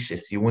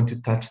delicious, you want to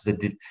touch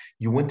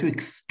you want to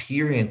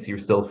experience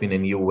yourself in a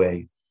new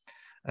way.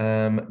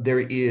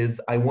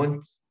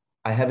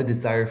 I have a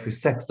desire for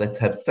sex. Let's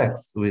have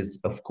sex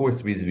of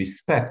course, with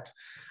respect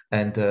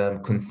and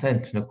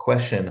consent, no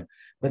question.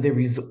 But there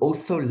is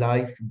also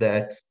life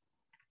that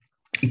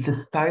it's a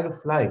style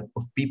of life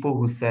of people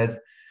who says,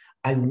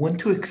 I want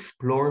to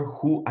explore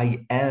who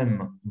I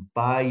am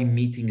by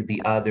meeting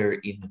the other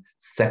in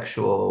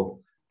sexual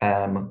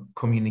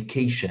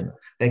communication.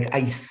 Like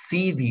I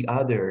see the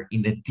other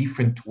in a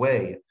different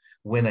way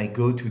when I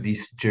go to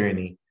this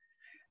journey.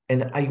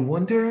 And I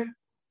wonder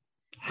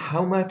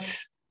how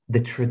much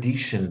the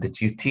tradition that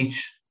you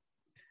teach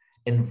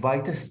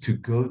invite us to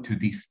go to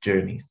these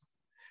journeys,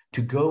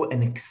 to go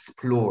and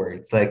explore.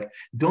 It's like,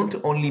 don't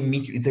only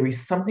meet, there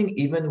is something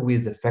even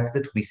with the fact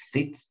that we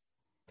sit,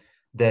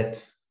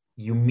 that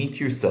you meet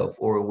yourself,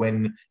 or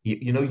when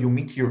you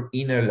meet your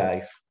inner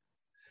life.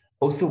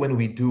 Also, when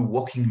we do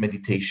walking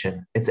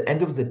meditation, at the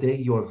end of the day,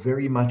 you are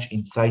very much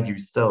inside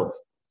yourself.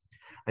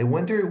 I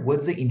wonder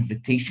what's the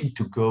invitation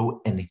to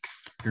go and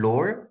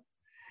explore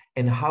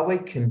and how I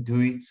can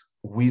do it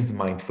with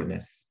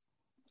mindfulness.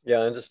 Yeah,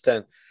 I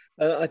understand.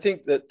 I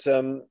think that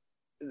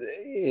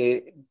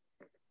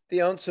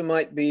the answer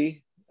might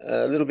be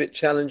a little bit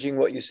challenging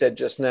what you said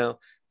just now.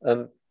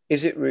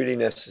 Is it really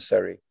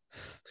necessary?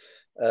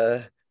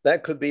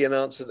 That could be an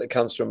answer that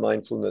comes from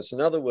mindfulness.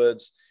 In other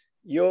words,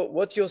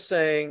 what you're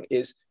saying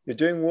is you're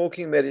doing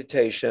walking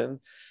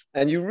meditation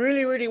and you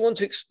really, really want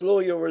to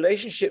explore your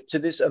relationship to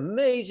this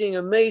amazing,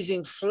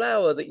 amazing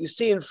flower that you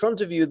see in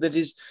front of you that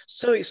is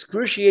so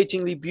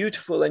excruciatingly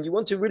beautiful, and you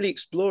want to really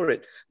explore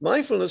it.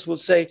 Mindfulness will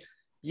say,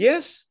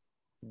 yes,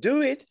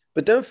 do it,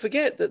 but don't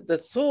forget that the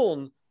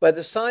thorn by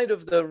the side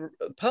of the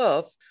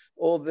path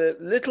or the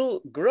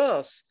little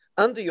grass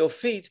under your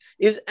feet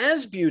is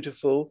as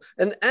beautiful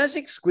and as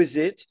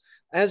exquisite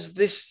as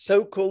this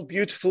so-called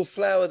beautiful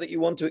flower that you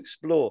want to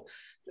explore.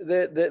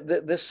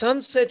 The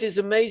sunset is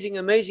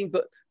amazing,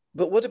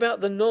 but what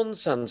about the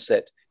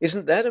non-sunset?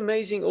 Isn't that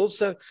amazing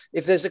also?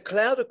 If there's a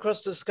cloud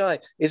across the sky,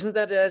 isn't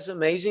that as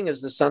amazing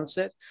as the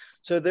sunset?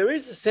 So there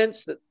is a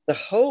sense that the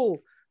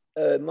whole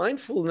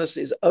mindfulness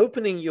is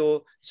opening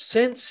your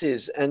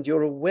senses and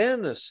your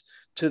awareness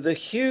to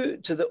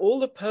all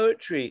the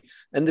poetry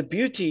and the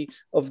beauty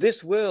of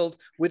this world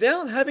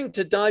without having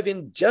to dive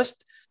in.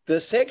 Just the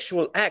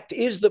sexual act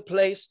is the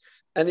place,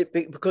 and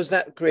because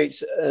that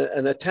creates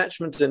an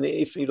attachment and,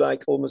 if you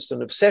like, almost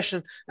an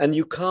obsession, and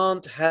you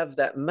can't have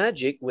that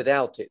magic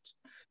without it.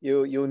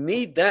 You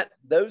need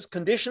those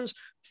conditions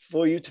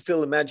for you to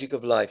feel the magic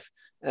of life.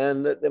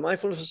 And the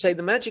mindfulness will say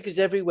the magic is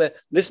everywhere.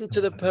 Listen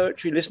to the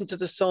poetry, listen to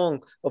the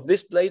song of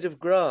this blade of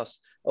grass,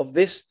 of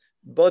this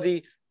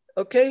body.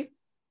 Okay,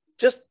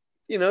 just,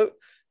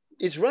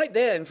 it's right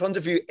there in front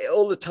of you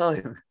all the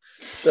time.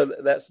 So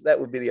that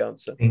would be the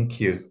answer. Thank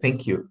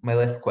you. My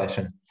last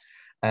question.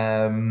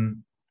 I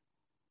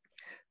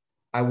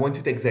want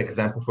to take the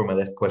example for my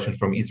last question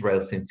from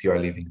Israel, since you are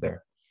living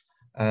there.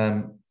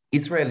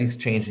 Israel is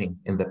changing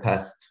in the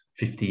past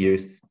 50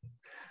 years.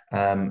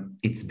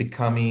 It's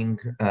becoming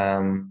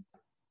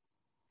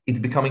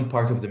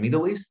part of the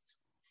Middle East.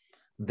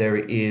 There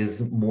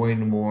is more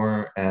and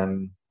more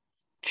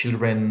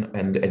children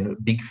and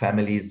big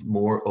families,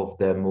 more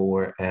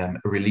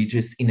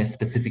religious in a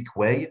specific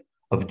way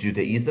of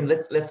Judaism.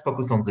 Let's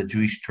focus on the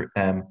Jewish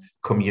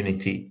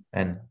community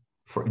and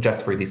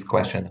just for this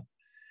question.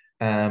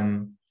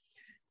 In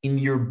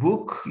your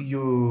book,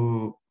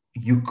 you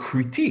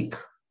critique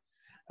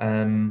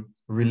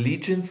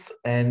religions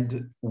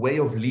and way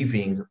of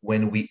living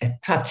when we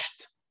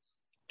attached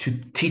to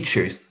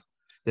teachers,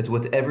 that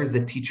whatever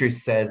the teacher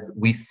says,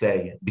 we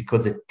say,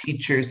 because the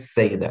teachers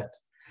say that,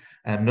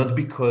 not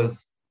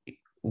because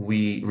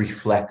we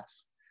reflect,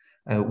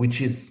 which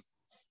is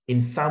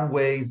in some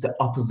ways the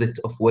opposite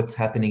of what's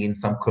happening in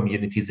some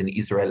communities in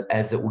Israel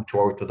as the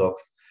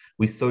ultra-Orthodox.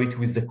 We saw it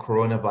with the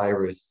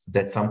coronavirus,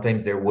 that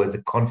sometimes there was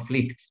a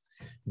conflict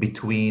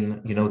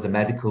between, the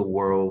medical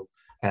world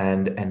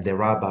and the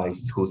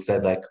rabbis who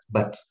said, like,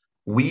 but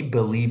we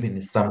believe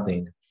in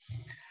something.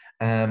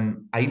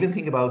 I even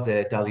think about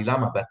the Dalai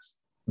Lama, but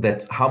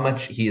that's how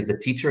much he is a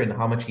teacher and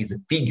how much he's a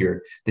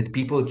figure that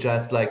people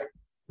just like.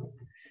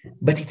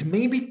 But it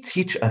maybe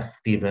teach us,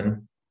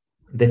 Stephen,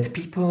 that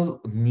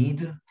people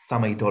need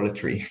some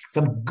idolatry,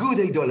 some good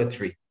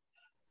idolatry,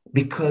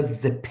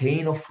 because the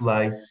pain of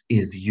life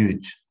is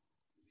huge.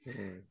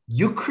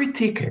 You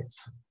critique it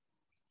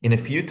in a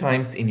few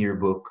times in your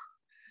book,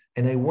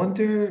 and I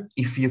wonder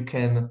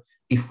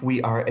if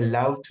we are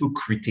allowed to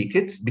critique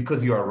it,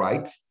 because you are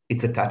right,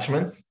 it's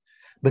attachments,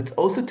 but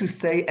also to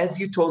say, as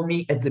you told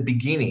me at the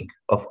beginning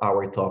of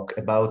our talk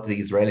about the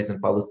Israelis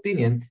and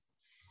Palestinians,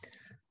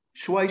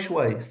 shwai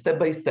shwai, step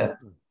by step.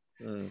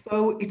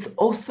 So it's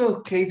also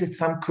okay that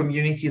some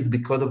communities,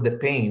 because of the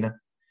pain,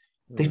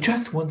 they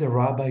just want the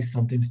rabbi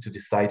sometimes to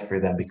decide for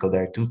them because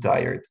they're too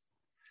tired.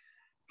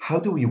 How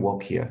do we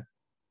walk here?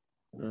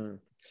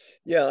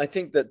 Yeah, I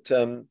think that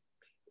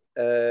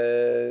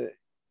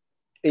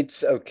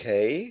it's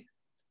okay.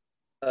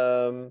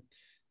 The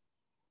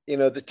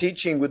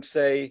teaching would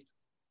say,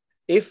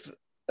 if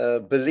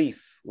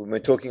belief, when we're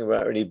talking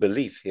about any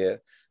belief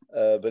here,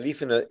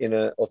 belief in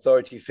an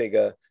authority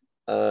figure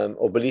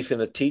or belief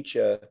in a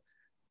teacher,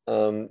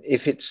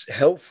 if it's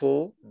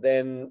helpful,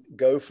 then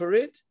go for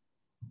it.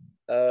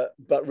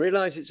 But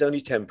realize it's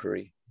only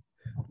temporary,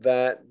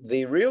 that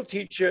the real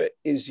teacher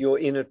is your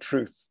inner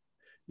truth.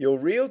 Your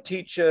real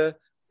teacher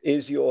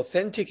is your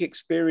authentic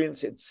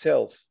experience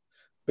itself,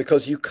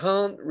 because you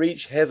can't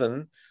reach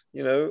heaven,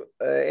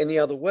 any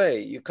other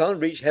way. You can't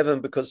reach heaven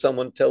because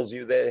someone tells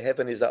you that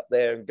heaven is up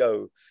there and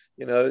go.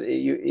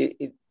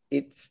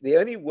 It's the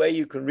only way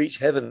you can reach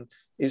heaven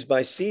is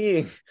by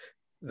seeing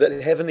that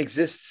heaven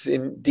exists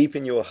deep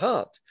in your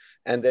heart,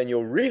 and then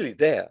you're really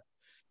there.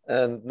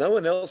 And no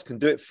one else can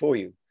do it for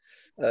you.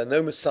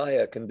 No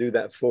Messiah can do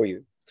that for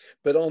you.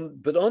 But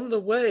on the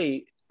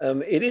way,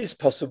 it is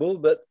possible.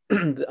 But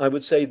I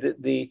would say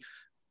that the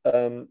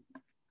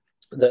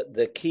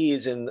key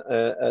is in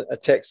a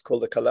text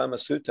called the Kalama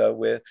Sutta,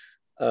 where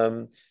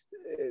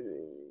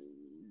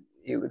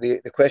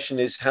the question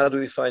is, how do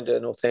we find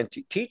an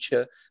authentic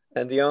teacher?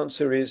 And the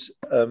answer is,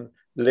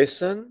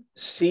 listen,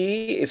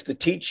 see if the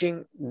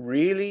teaching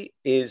really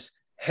is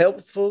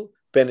helpful,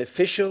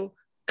 beneficial,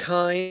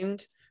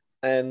 kind,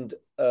 and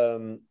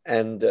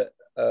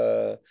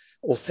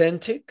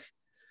authentic,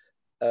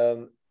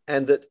 and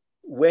that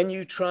when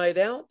you try it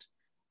out,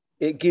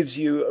 it gives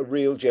you a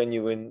real,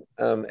 genuine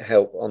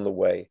help on the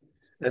way,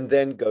 and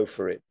then go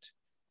for it.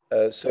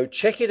 So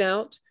check it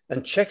out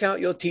and check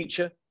out your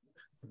teacher.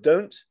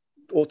 Don't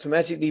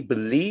automatically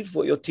believe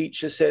what your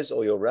teacher says,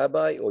 or your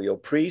rabbi, or your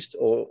priest,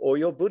 or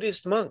your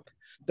Buddhist monk.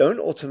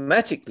 Don't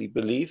automatically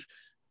believe.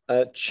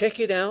 Check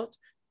it out.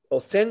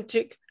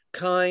 Authentic,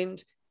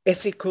 kind,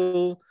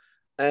 ethical,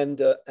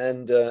 and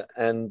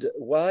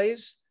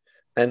wise,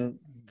 and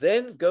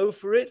then go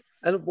for it.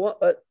 And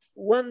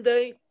one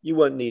day you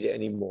won't need it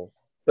anymore.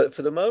 But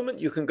for the moment,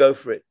 you can go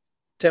for it.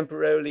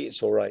 Temporarily,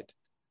 it's all right.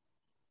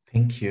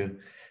 Thank you.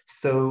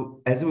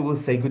 So as we will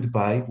say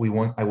goodbye,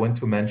 I want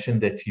to mention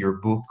that your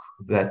book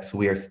that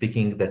we are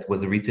speaking, that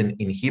was written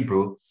in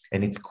Hebrew,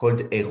 and it's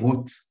called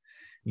Erut.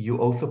 You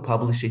also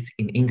publish it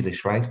in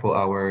English, right, for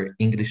our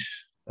English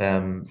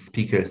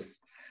speakers.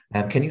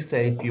 Can you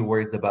say a few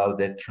words about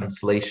that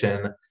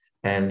translation,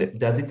 and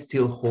does it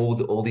still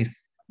hold all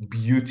this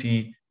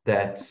beauty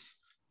that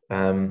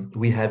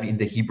we have in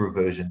the Hebrew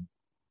version?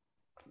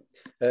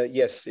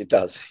 Yes, it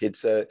does.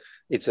 It's a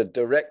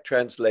direct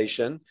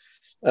translation.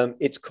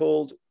 It's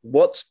called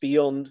What's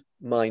Beyond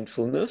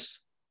Mindfulness?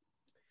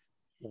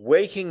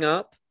 Waking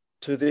Up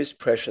to This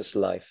Precious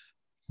Life.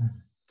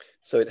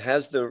 So it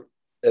has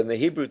and the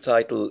Hebrew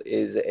title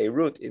is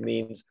Erut. It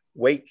means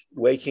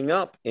waking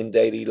up in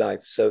daily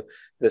life. So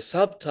the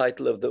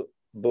subtitle of the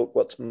book,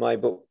 my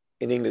book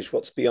in English,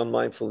 What's Beyond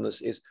Mindfulness,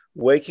 is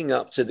Waking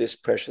Up to This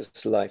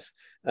Precious Life.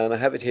 And I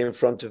have it here in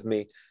front of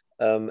me.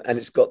 And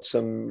it's got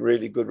some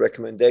really good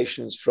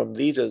recommendations from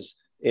leaders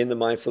in the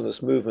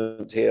mindfulness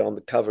movement. Here on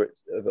the cover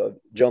of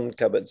John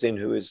Kabat-Zinn,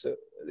 who is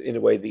in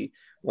a way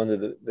one of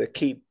the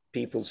key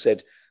people,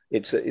 said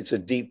it's a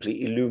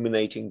deeply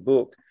illuminating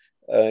book.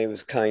 It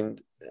was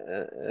kind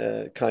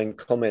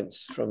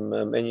comments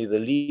from many of the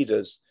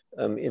leaders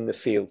in the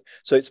field.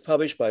 So it's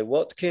published by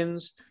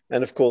Watkins,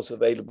 and of course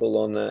available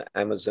on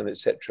Amazon,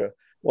 etc.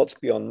 What's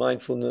Beyond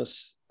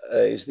Mindfulness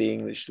is the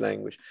English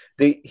language.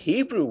 The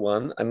Hebrew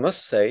one, I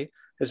must say,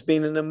 has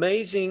been an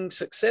amazing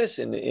success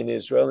in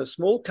Israel, a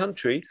small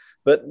country,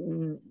 but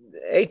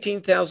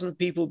 18,000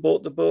 people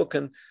bought the book,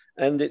 and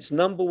it's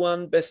number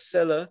one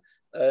bestseller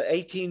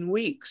 18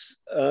 weeks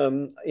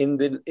in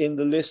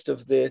the list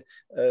of the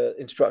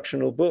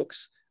instructional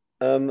books,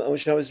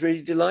 which I was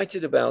really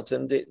delighted about.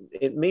 And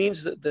it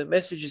means that the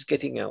message is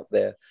getting out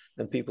there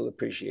and people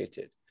appreciate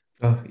it.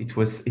 Oh,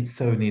 it's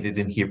so needed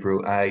in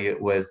Hebrew. I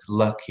was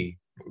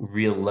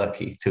real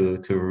lucky to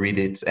read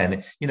it.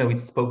 And, it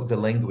spoke the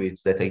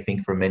language that I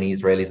think for many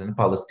Israelis and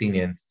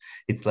Palestinians,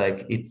 It's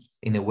like it's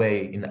in a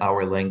way in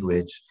our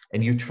language,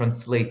 and you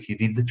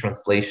did the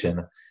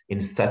translation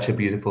in such a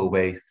beautiful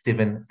way.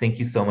 Stephen, thank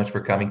you so much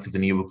for coming to the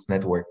New Books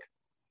Network.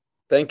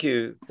 Thank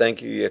you,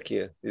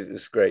 Yakir. It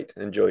was great.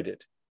 Enjoyed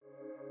it.